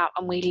burnt out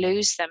and we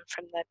lose them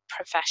from the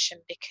profession?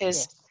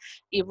 Because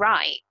you're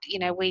right, you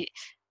know,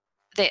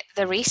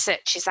 the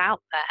research is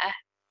out there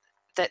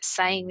that's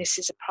saying this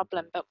is a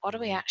problem, but what are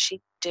we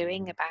actually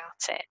doing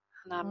about it?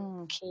 And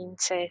I'm keen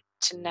to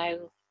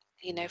know,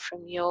 you know,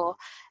 from your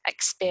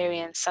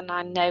experience, and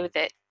I know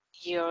that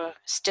you're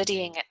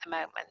studying at the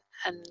moment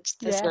and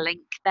there's a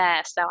link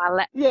there, so I'll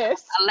let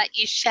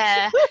you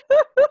share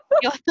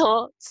your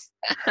thoughts.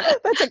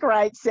 That's a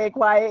great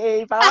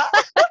segue, Eva.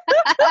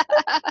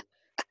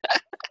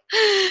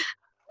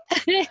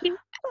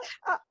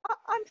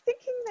 I'm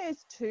thinking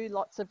there's two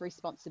lots of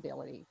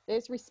responsibility.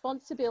 There's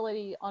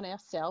responsibility on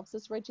ourselves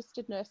as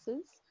registered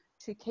nurses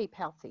to keep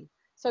healthy.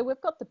 So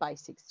we've got the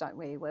basics, don't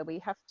we, where we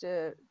have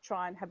to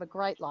try and have a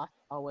great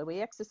lifestyle, where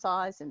we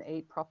exercise and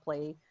eat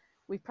properly.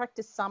 We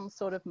practice some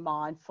sort of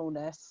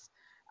mindfulness.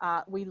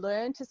 We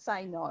learn to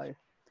say no.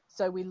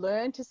 So we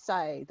learn to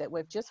say that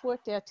we've just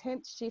worked our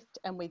 10th shift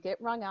and we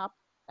get rung up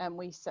and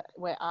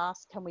we're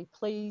asked, can we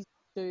please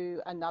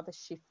do another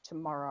shift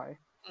tomorrow?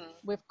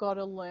 We've got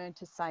to learn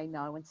to say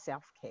no and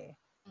self-care.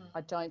 I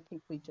don't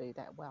think we do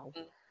that well.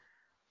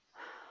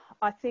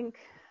 I think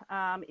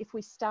if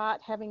we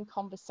start having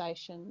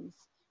conversations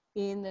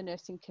in the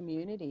nursing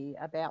community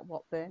about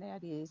what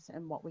burnout is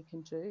and what we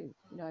can do,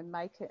 you know,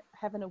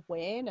 have an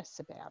awareness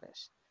about it,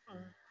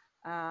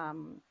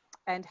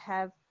 and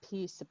have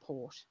peer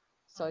support,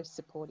 so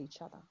support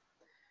each other.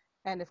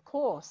 And of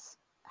course,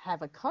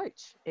 have a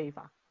coach,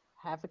 Eva,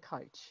 have a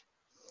coach.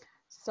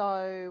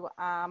 So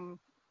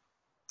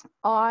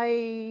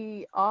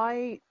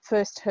I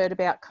first heard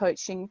about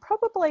coaching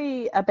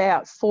probably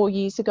about 4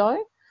 years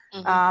ago,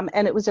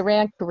 and it was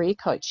around career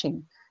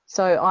coaching.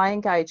 So I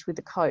engaged with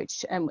a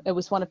coach, and it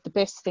was one of the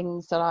best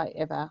things that I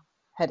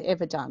had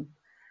ever done.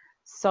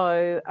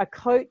 So a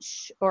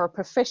coach or a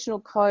professional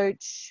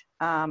coach,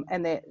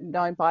 and they're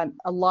known by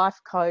a life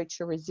coach,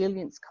 a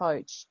resilience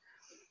coach,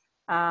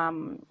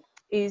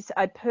 is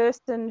a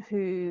person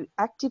who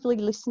actively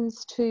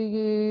listens to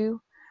you.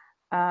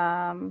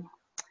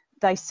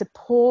 They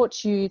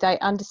support you. They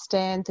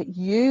understand that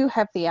you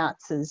have the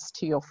answers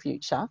to your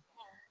future.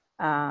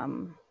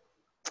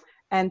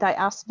 And they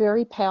ask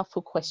very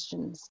powerful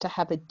questions to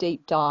have a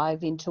deep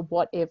dive into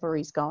whatever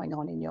is going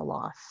on in your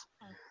life.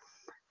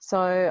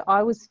 So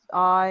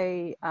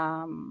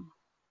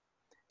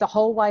the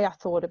whole way I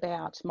thought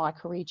about my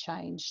career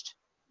changed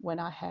when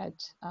I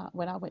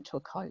went to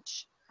a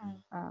coach.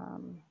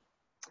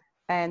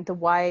 And the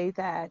way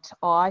that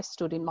I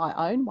stood in my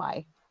own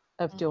way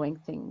of doing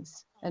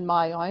things, and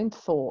my own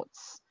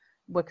thoughts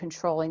were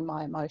controlling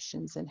my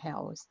emotions and how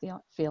I was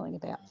feeling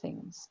about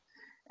things,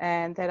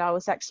 and that I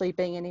was actually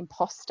being an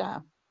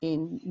imposter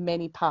in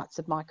many parts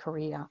of my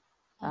career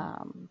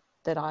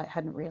that I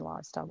hadn't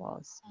realised I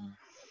was.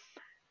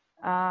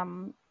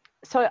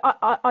 So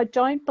I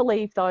don't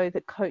believe, though,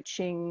 that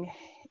coaching,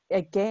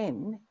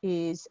 again,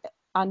 is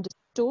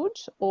understood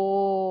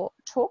or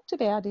talked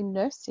about in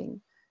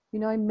nursing. You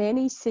know,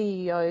 many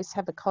CEOs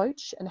have a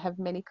coach and have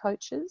many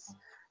coaches.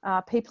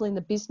 People in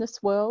the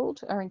business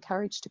world are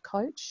encouraged to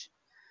coach.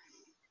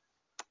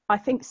 I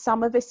think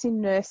some of us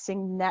in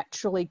nursing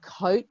naturally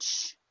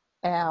coach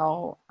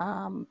our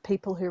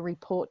people who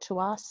report to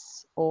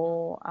us,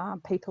 or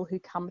people who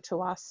come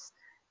to us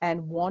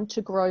and want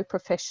to grow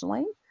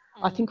professionally.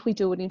 I think we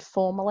do it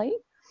informally,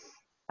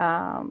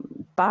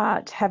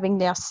 but having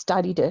now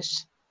studied it,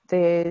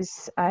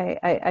 there's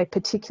a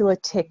particular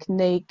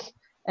technique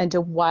and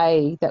a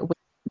way that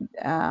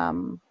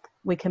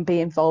we can be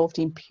involved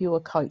in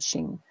pure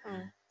coaching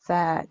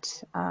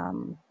that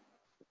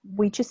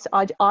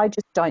I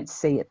just don't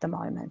see at the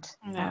moment.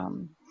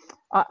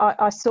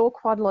 I saw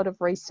quite a lot of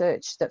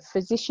research that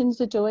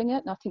physicians are doing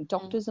it, and I think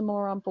doctors are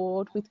more on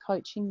board with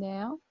coaching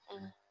now,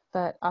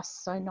 but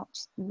us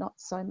not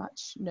so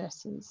much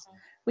nurses,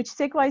 which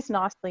segues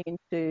nicely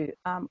into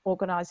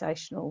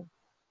organisational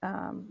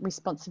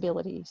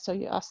responsibility. So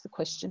you asked the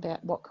question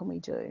about what can we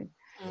do.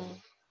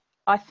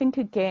 I think,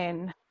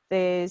 again,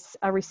 there's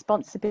a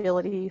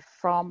responsibility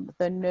from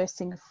the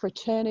nursing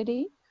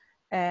fraternity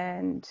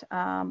and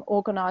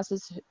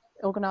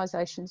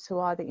organisations who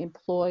either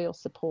employ or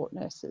support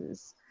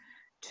nurses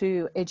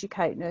to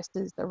educate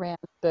nurses around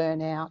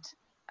burnout,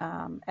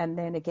 and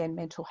then again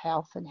mental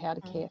health and how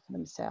to care for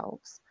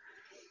themselves,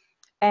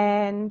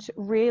 and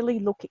really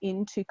look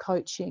into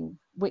coaching.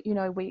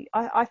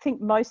 I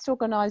think most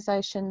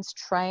organisations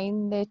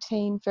train their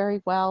team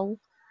very well.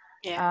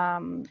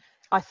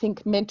 I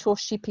think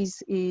mentorship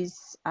is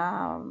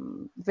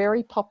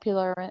very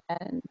popular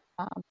and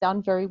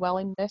done very well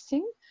in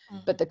nursing,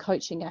 but the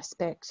coaching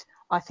aspect,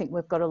 I think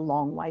we've got a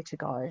long way to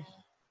go.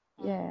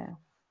 Yeah.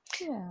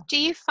 Do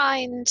you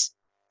find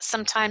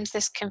sometimes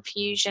this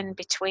confusion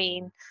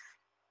between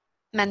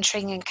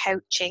mentoring and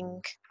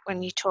coaching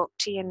when you talk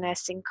to your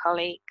nursing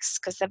colleagues?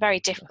 Because they're very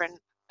different,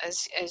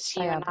 as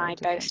you and I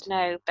both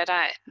know. But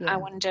I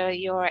wonder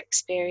your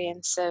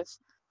experience of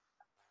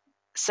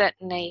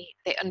certainly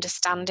the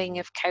understanding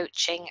of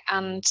coaching,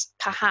 and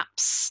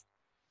perhaps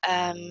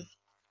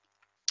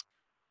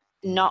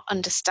not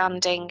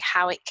understanding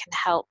how it can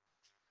help,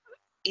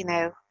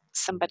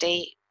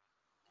 somebody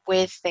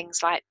with things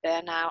like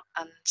burnout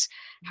and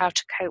how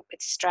to cope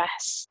with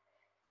stress.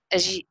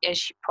 As you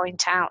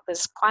point out,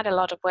 there's quite a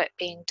lot of work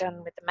being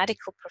done with the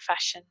medical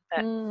profession,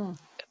 but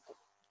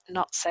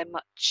not so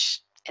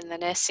much in the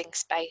nursing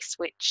space,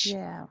 which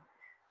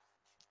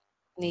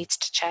needs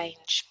to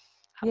change.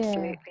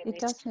 Absolutely, it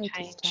does need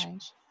to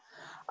change.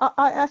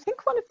 I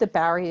think one of the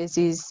barriers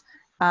is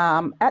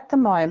at the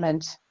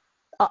moment,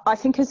 I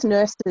think as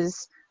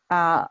nurses,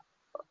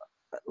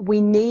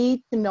 we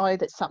need to know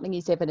that something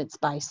is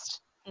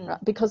evidence-based, right?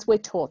 Because we're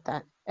taught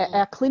that.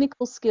 Our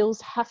clinical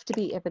skills have to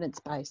be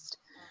evidence-based.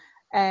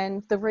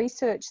 And the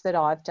research that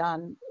I've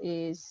done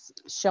is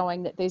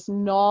showing that there's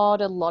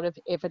not a lot of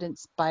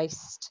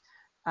evidence-based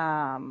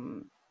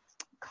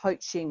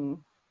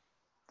coaching.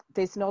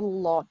 There's not a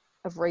lot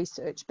of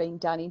research being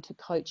done into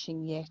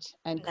coaching yet,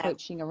 and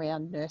coaching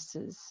around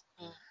nurses.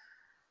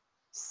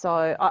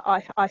 So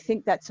I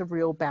think that's a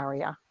real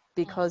barrier,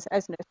 because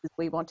as nurses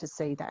we want to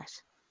see that,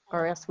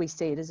 or else we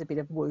see it as a bit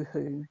of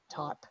woohoo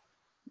type,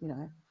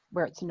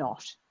 where it's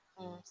not.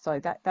 So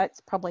that's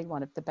probably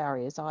one of the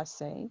barriers I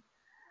see.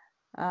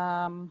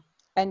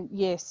 And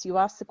yes, you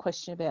asked the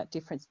question about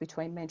difference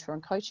between mentor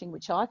and coaching,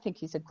 which I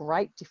think is a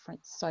great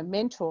difference. So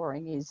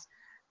mentoring is,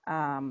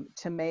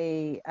 to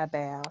me,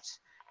 about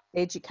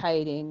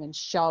educating and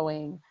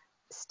showing,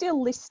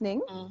 still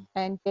listening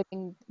and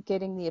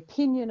getting the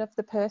opinion of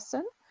the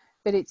person,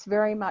 but it's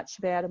very much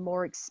about a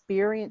more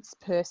experienced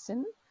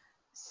person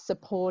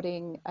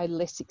supporting a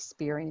less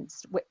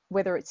experienced,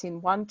 whether it's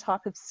in one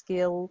type of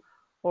skill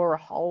or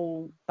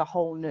the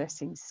whole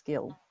nursing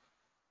skill.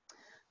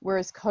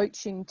 Whereas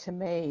coaching, to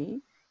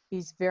me,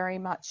 is very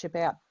much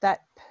about that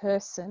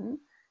person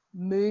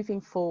moving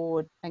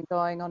forward and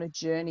going on a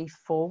journey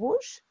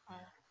forward,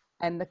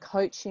 and the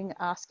coaching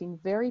asking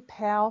very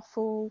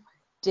powerful,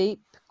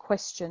 deep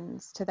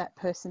questions to that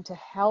person to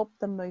help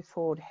them move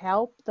forward,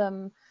 help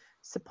them,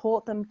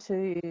 support them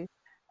to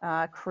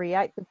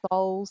create the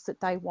goals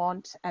that they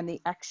want and the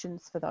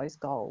actions for those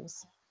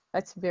goals.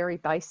 That's very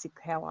basic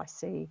how I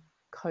see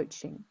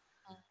coaching,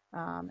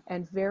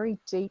 and very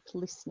deep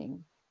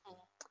listening.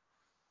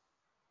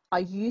 I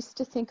used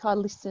to think I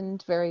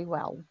listened very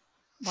well.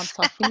 Once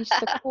I finished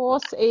the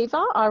course,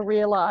 Eva, I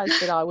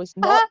realised that I was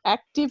not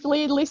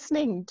actively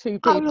listening to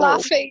people. I'm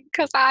laughing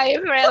because I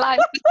have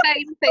realised the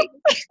same thing.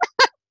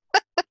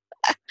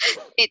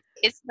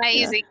 It's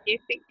amazing. You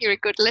think you're a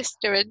good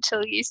listener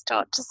until you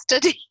start to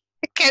study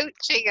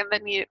coaching, and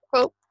then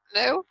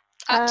no,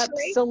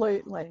 actually.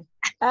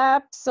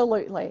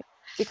 Absolutely.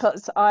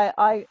 Because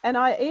I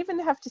even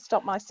have to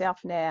stop myself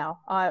now.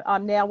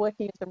 I'm now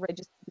working as a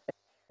registered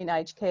in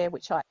aged care,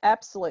 which I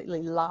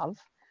absolutely love.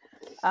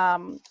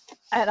 And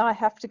I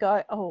have to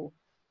go, oh,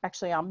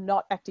 actually, I'm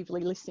not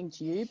actively listening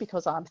to you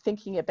because I'm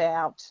thinking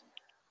about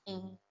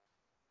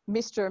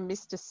Mr. and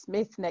Mr.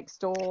 Smith next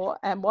door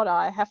and what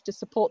I have to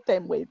support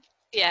them with.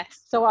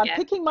 Yes. So I'm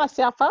picking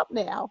myself up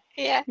now.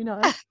 Yeah.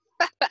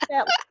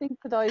 About listening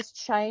to those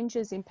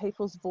changes in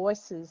people's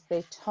voices,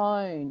 their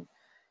tone.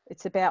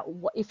 It's about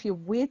if you're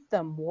with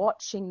them,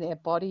 watching their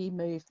body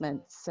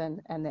movements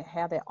and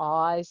how their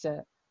eyes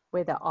are,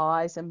 where their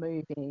eyes are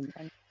moving,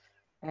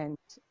 and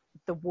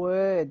the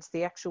words,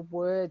 the actual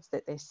words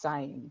that they're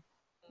saying.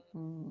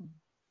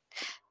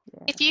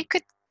 If you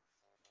could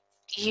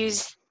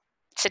use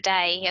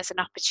today as an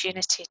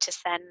opportunity to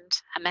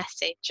send a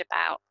message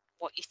about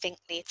what you think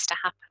needs to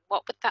happen,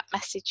 what would that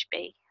message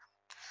be?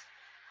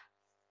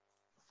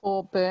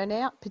 For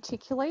burnout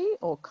particularly,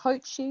 or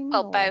coaching?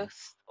 Well,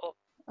 both.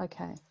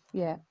 Okay,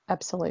 yeah,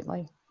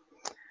 absolutely.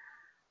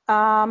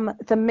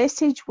 The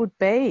message would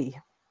be,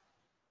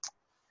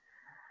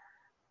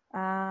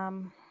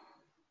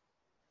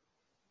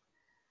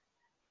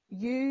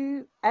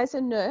 you as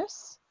a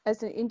nurse,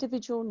 as an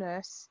individual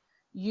nurse,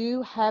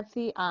 you have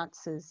the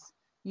answers.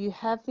 You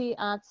have the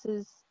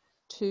answers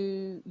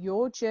to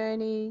your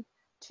journey,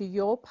 to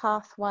your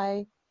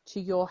pathway,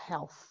 to your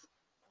health.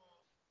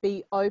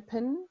 Be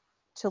open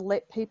to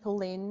let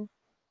people in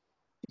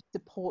to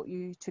support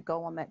you to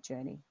go on that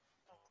journey.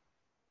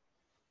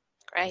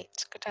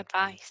 Great, good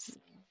advice.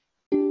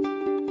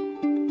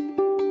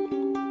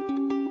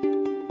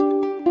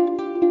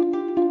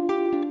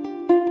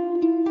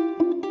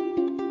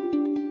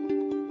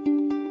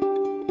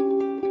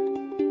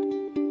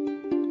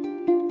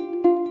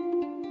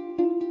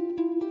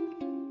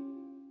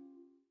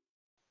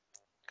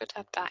 Good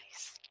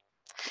advice.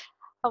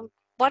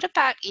 What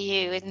about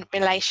you in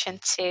relation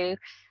to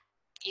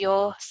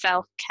your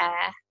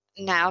self-care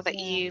now that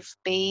you've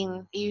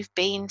been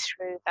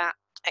through that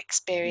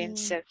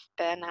experience of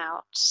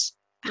burnout?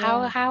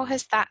 How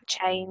has that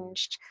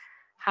changed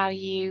how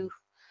you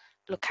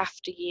look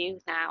after you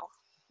now?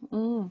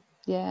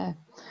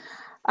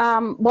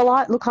 Well,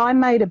 I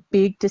made a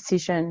big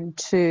decision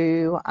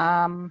to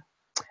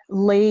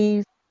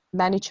leave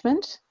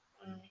management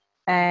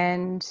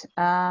and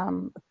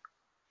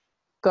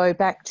go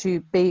back to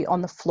be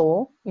on the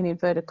floor, in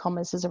inverted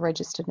commas, as a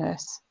registered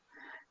nurse.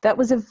 That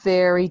was a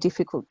very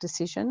difficult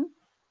decision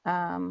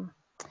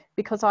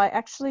because I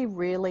actually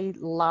really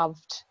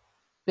loved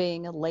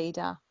being a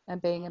leader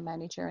and being a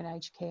manager in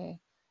aged care.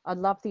 I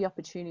loved the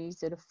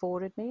opportunities it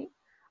afforded me.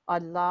 I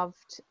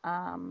loved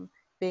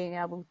being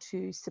able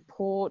to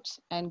support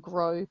and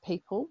grow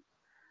people.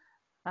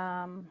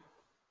 Look,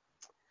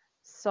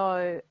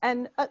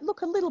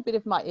 a little bit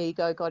of my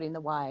ego got in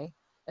the way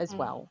as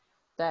well,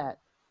 that,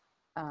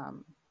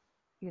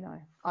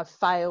 I've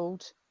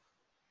failed.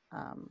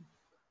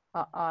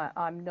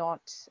 I'm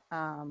not,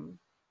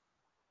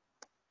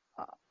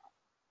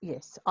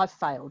 yes, I've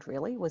failed,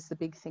 really, was the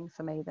big thing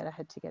for me that I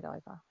had to get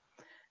over.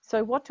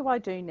 So what do I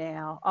do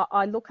now?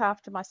 I look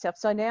after myself.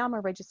 So now I'm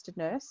a registered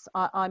nurse.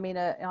 I'm in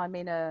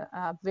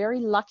a very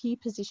lucky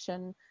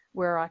position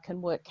where I can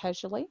work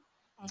casually.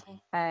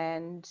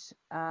 And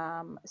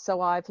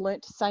so I've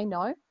learnt to say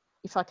no.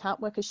 If I can't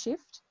work a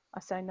shift,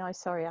 I say, no,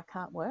 sorry, I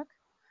can't work.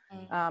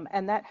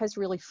 And that has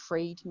really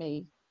freed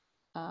me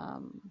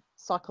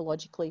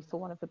psychologically, for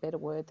want of a better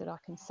word, that I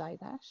can say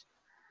that.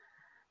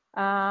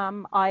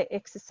 I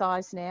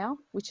exercise now,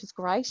 which is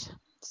great.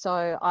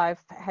 So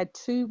I've had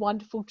 2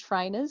 wonderful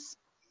trainers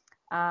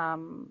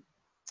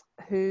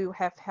who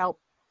have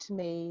helped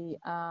me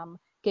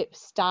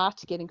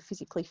start getting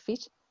physically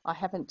fit. I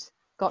haven't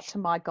got to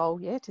my goal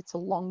yet. It's a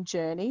long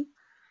journey.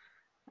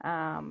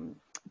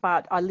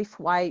 But I lift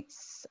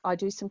weights, I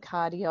do some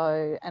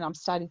cardio, and I'm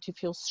starting to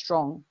feel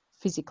strong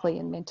physically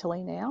and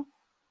mentally now.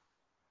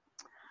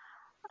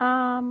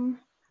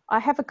 I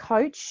have a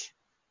coach.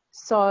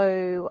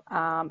 So,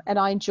 and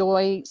I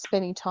enjoy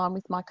spending time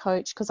with my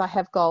coach because I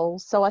have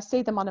goals. So I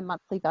see them on a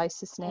monthly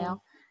basis now.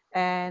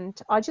 And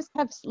I just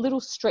have little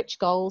stretch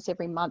goals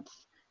every month.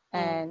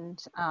 And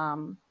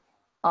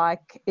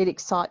it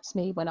excites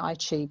me when I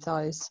achieve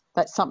those.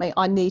 That's something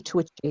I need to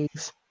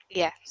achieve.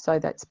 Yeah. So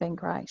that's been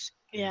great.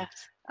 Yes.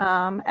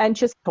 And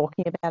just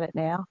talking about it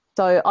now.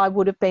 So I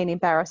would have been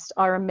embarrassed.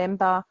 I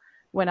remember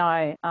when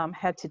I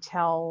had to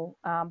tell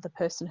the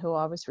person who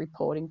I was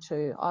reporting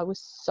to, I was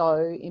so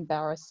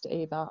embarrassed,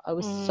 Eva. I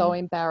was so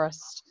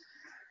embarrassed,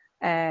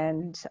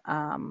 and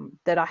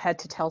that I had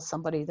to tell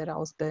somebody that I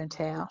was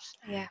burnt out.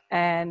 Yeah.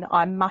 And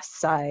I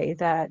must say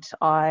that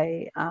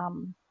I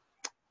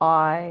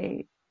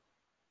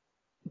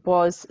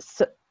was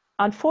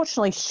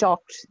unfortunately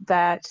shocked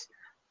that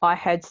I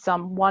had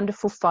some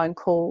wonderful phone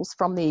calls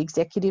from the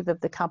executive of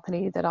the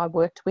company that I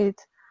worked with.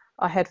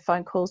 I had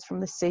phone calls from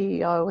the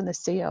CEO and the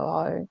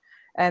COO,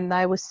 and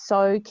they were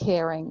so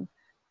caring.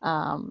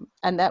 And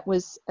that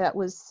was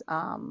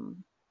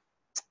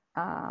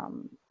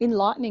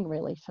enlightening,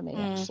 really, for me,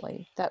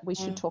 actually, that we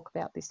should talk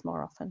about this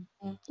more often.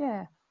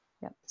 Yeah.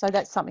 So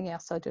that's something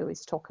else I do,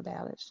 is talk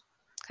about it.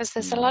 Because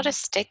there's a lot of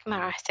stigma,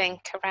 I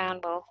think,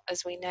 around, well,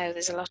 as we know,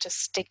 there's a lot of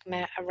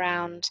stigma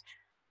around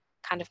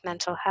kind of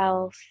mental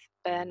health,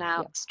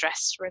 burnout,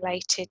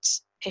 stress-related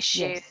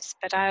issues. Yes.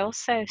 But I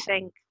also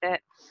think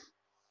that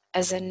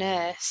as a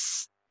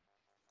nurse,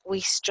 we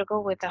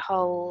struggle with the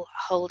whole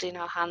holding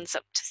our hands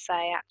up to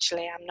say,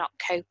 actually, I'm not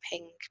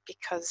coping,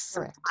 because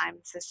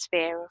sometimes there's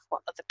fear of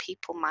what other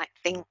people might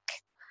think.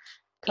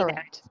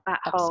 Correct. That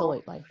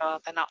Absolutely. whole,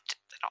 they're not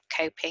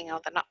coping, or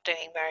they're not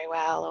doing very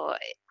well, or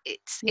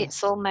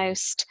it's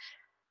almost,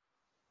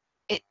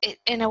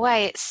 in a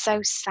way, it's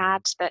so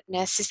sad that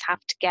nurses have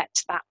to get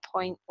to that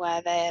point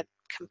where they're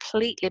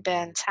completely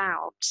burnt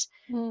out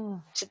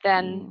to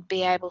then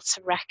be able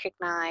to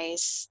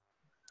recognise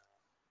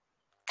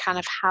kind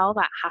of how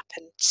that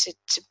happened,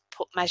 to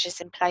put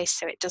measures in place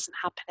so it doesn't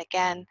happen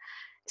again.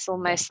 It's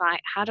almost like,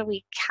 how do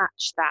we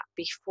catch that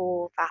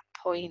before that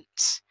point?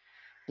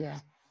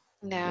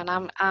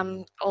 And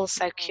I'm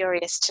also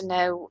curious to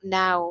know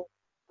now,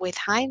 with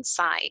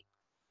hindsight,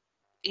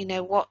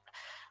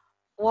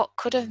 what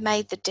could have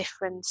made the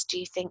difference, do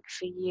you think,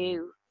 for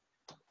you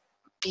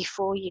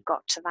before you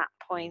got to that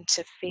point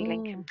of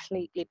feeling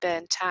completely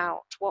burnt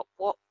out? What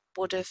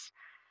would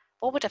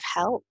have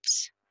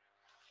helped?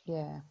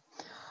 Yeah.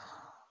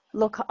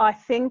 Look, I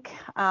think,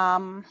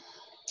 and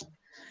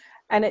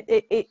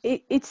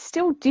it's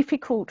still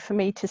difficult for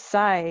me to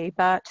say,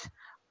 but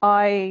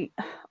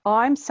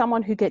I'm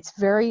someone who gets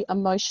very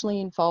emotionally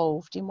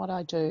involved in what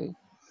I do.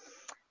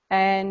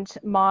 And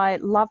my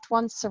loved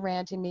ones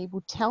surrounding me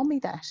will tell me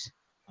that.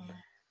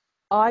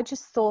 I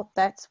just thought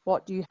that's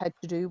what you had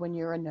to do when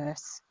you're a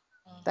nurse.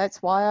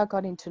 That's why I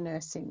got into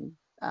nursing.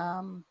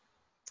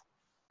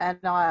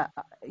 And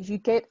you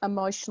get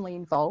emotionally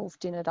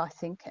involved in it, I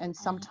think. And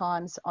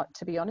sometimes,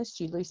 to be honest,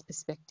 you lose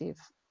perspective.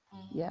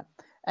 Yeah.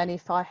 And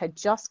if I had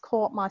just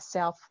caught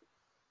myself,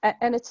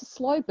 and it's a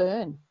slow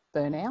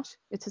burnout.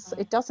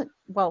 It doesn't,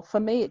 well, for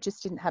me, it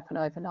just didn't happen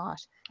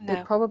overnight. No.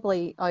 It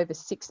probably over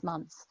 6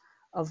 months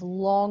of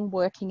long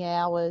working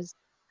hours.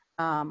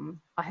 I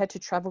had to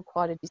travel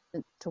quite a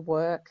distance to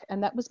work,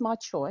 and that was my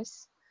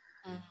choice.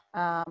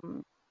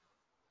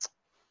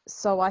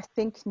 so I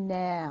think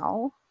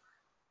now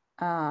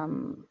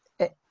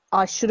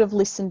I should have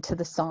listened to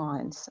the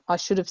signs. I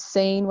should have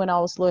seen when I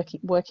was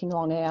working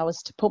long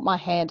hours to put my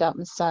hand up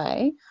and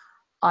say,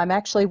 I'm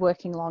actually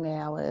working long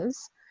hours.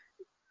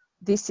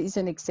 This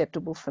isn't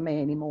acceptable for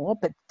me anymore.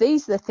 But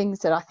these are the things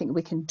that I think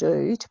we can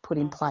do to put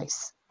in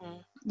place.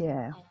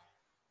 Yeah.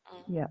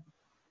 Yeah.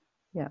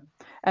 Yeah.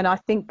 And I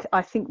think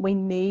we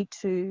need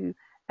to,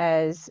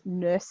 as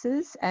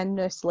nurses and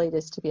nurse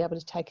leaders, to be able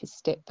to take a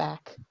step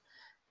back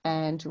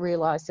and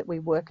realise that we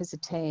work as a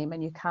team,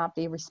 and you can't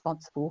be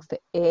responsible for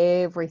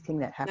everything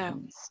that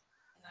happens.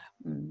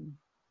 No.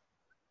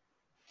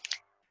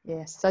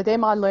 Yes, so they're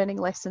my learning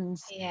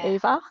lessons,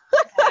 Eva.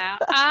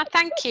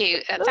 Thank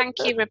you. Thank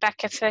you,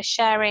 Rebecca, for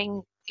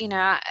sharing.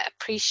 I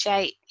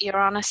appreciate your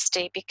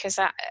honesty, because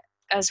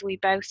as we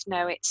both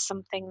know, it's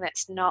something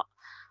that's not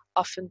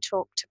often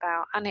talked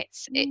about, and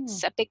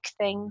it's a big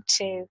thing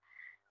to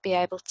be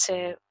able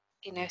to,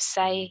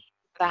 say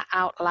that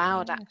out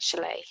loud,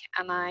 actually.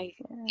 And I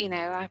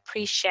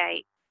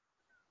appreciate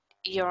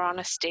your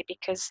honesty,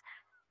 because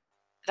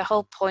the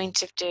whole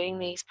point of doing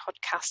these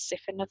podcasts,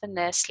 if another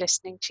nurse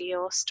listening to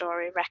your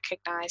story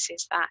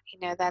recognizes that,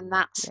 then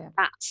that's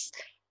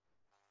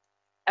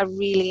a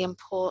really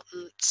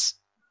important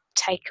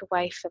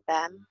takeaway for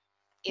them,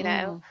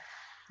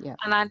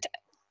 And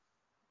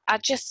I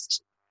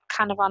just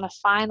kind of, on a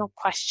final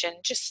question,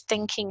 just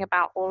thinking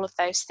about all of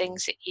those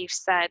things that you've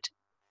said,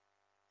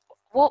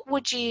 what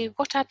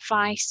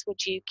advice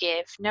would you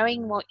give,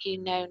 knowing what you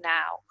know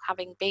now,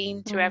 having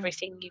been through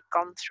everything you've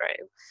gone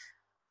through?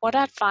 What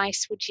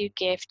advice would you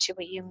give to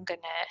a younger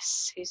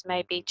nurse who's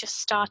maybe just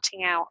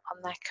starting out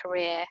on their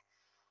career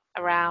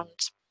around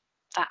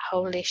that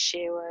whole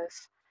issue of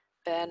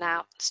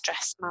burnout and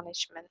stress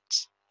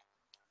management?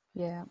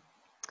 Yeah.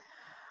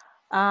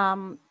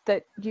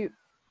 That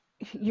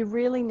you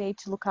really need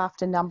to look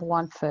after number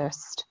one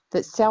first.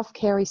 That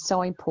self-care is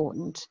so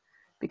important,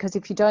 because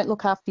if you don't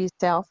look after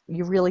yourself,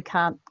 you really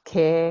can't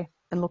care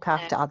and look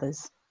after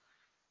others.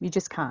 You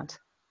just can't.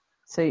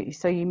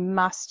 So you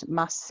must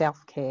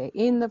self-care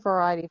in the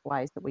variety of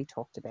ways that we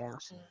talked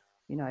about.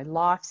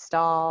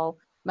 Lifestyle,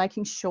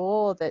 making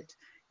sure that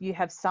you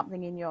have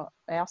something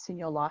else in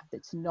your life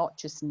that's not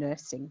just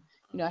nursing.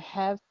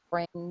 Have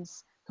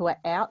friends who are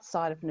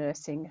outside of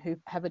nursing who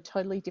have a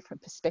totally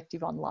different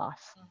perspective on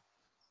life.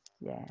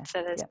 Yeah.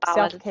 So there's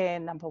balance. Self-care,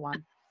 number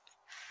one.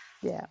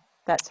 Yeah,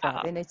 that's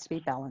right. There needs to be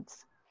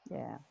balance.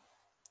 Yeah.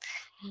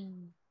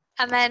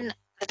 And then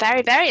the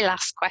very, very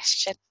last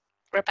question,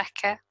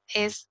 Rebecca,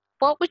 is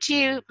what would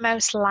you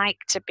most like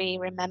to be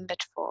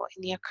remembered for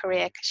in your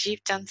career? Because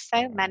you've done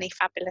so many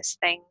fabulous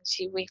things.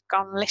 We've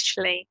gone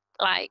literally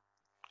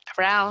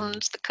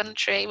around the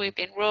country. We've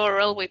been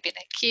rural, we've been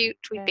acute,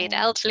 we've been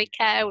elderly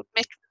care,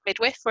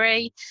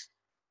 midwifery.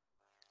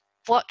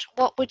 What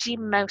would you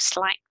most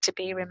like to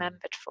be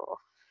remembered for?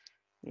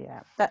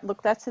 Yeah,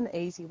 that's an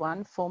easy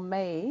one. For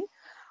me,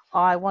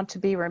 I want to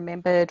be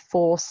remembered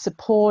for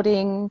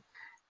supporting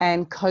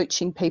and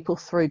coaching people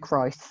through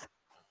growth.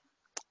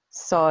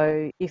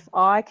 So if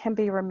I can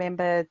be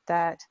remembered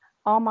that,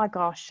 oh my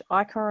gosh,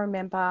 I can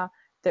remember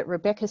that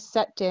Rebecca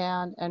sat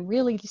down and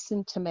really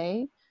listened to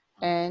me,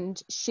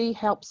 and she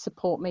helped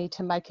support me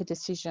to make a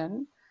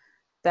decision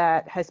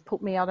that has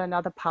put me on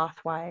another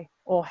pathway,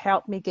 or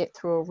helped me get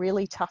through a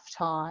really tough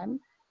time,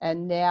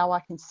 and now I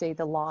can see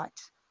the light.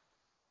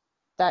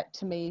 That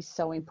to me is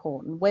so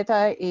important,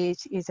 whether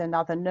it is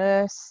another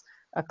nurse,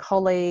 a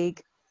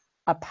colleague,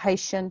 a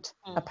patient,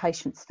 a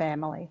patient's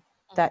family.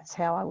 That's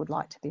how I would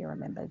like to be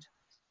remembered.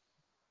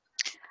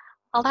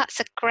 Well,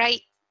 that's a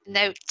great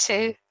note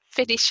to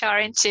finish our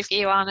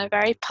interview on, a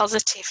very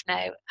positive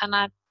note.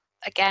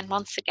 And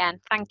once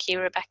again, thank you,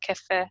 Rebecca,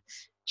 for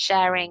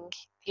sharing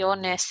your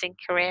nursing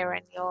career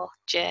and your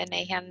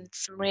journey, and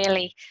some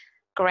really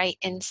great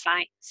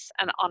insights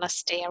and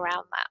honesty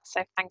around that.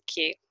 So thank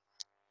you.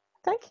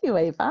 Thank you,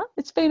 Eva.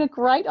 It's been a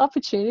great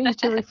opportunity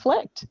to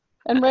reflect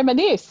and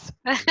reminisce.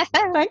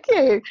 Thank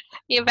you.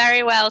 You're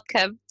very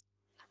welcome.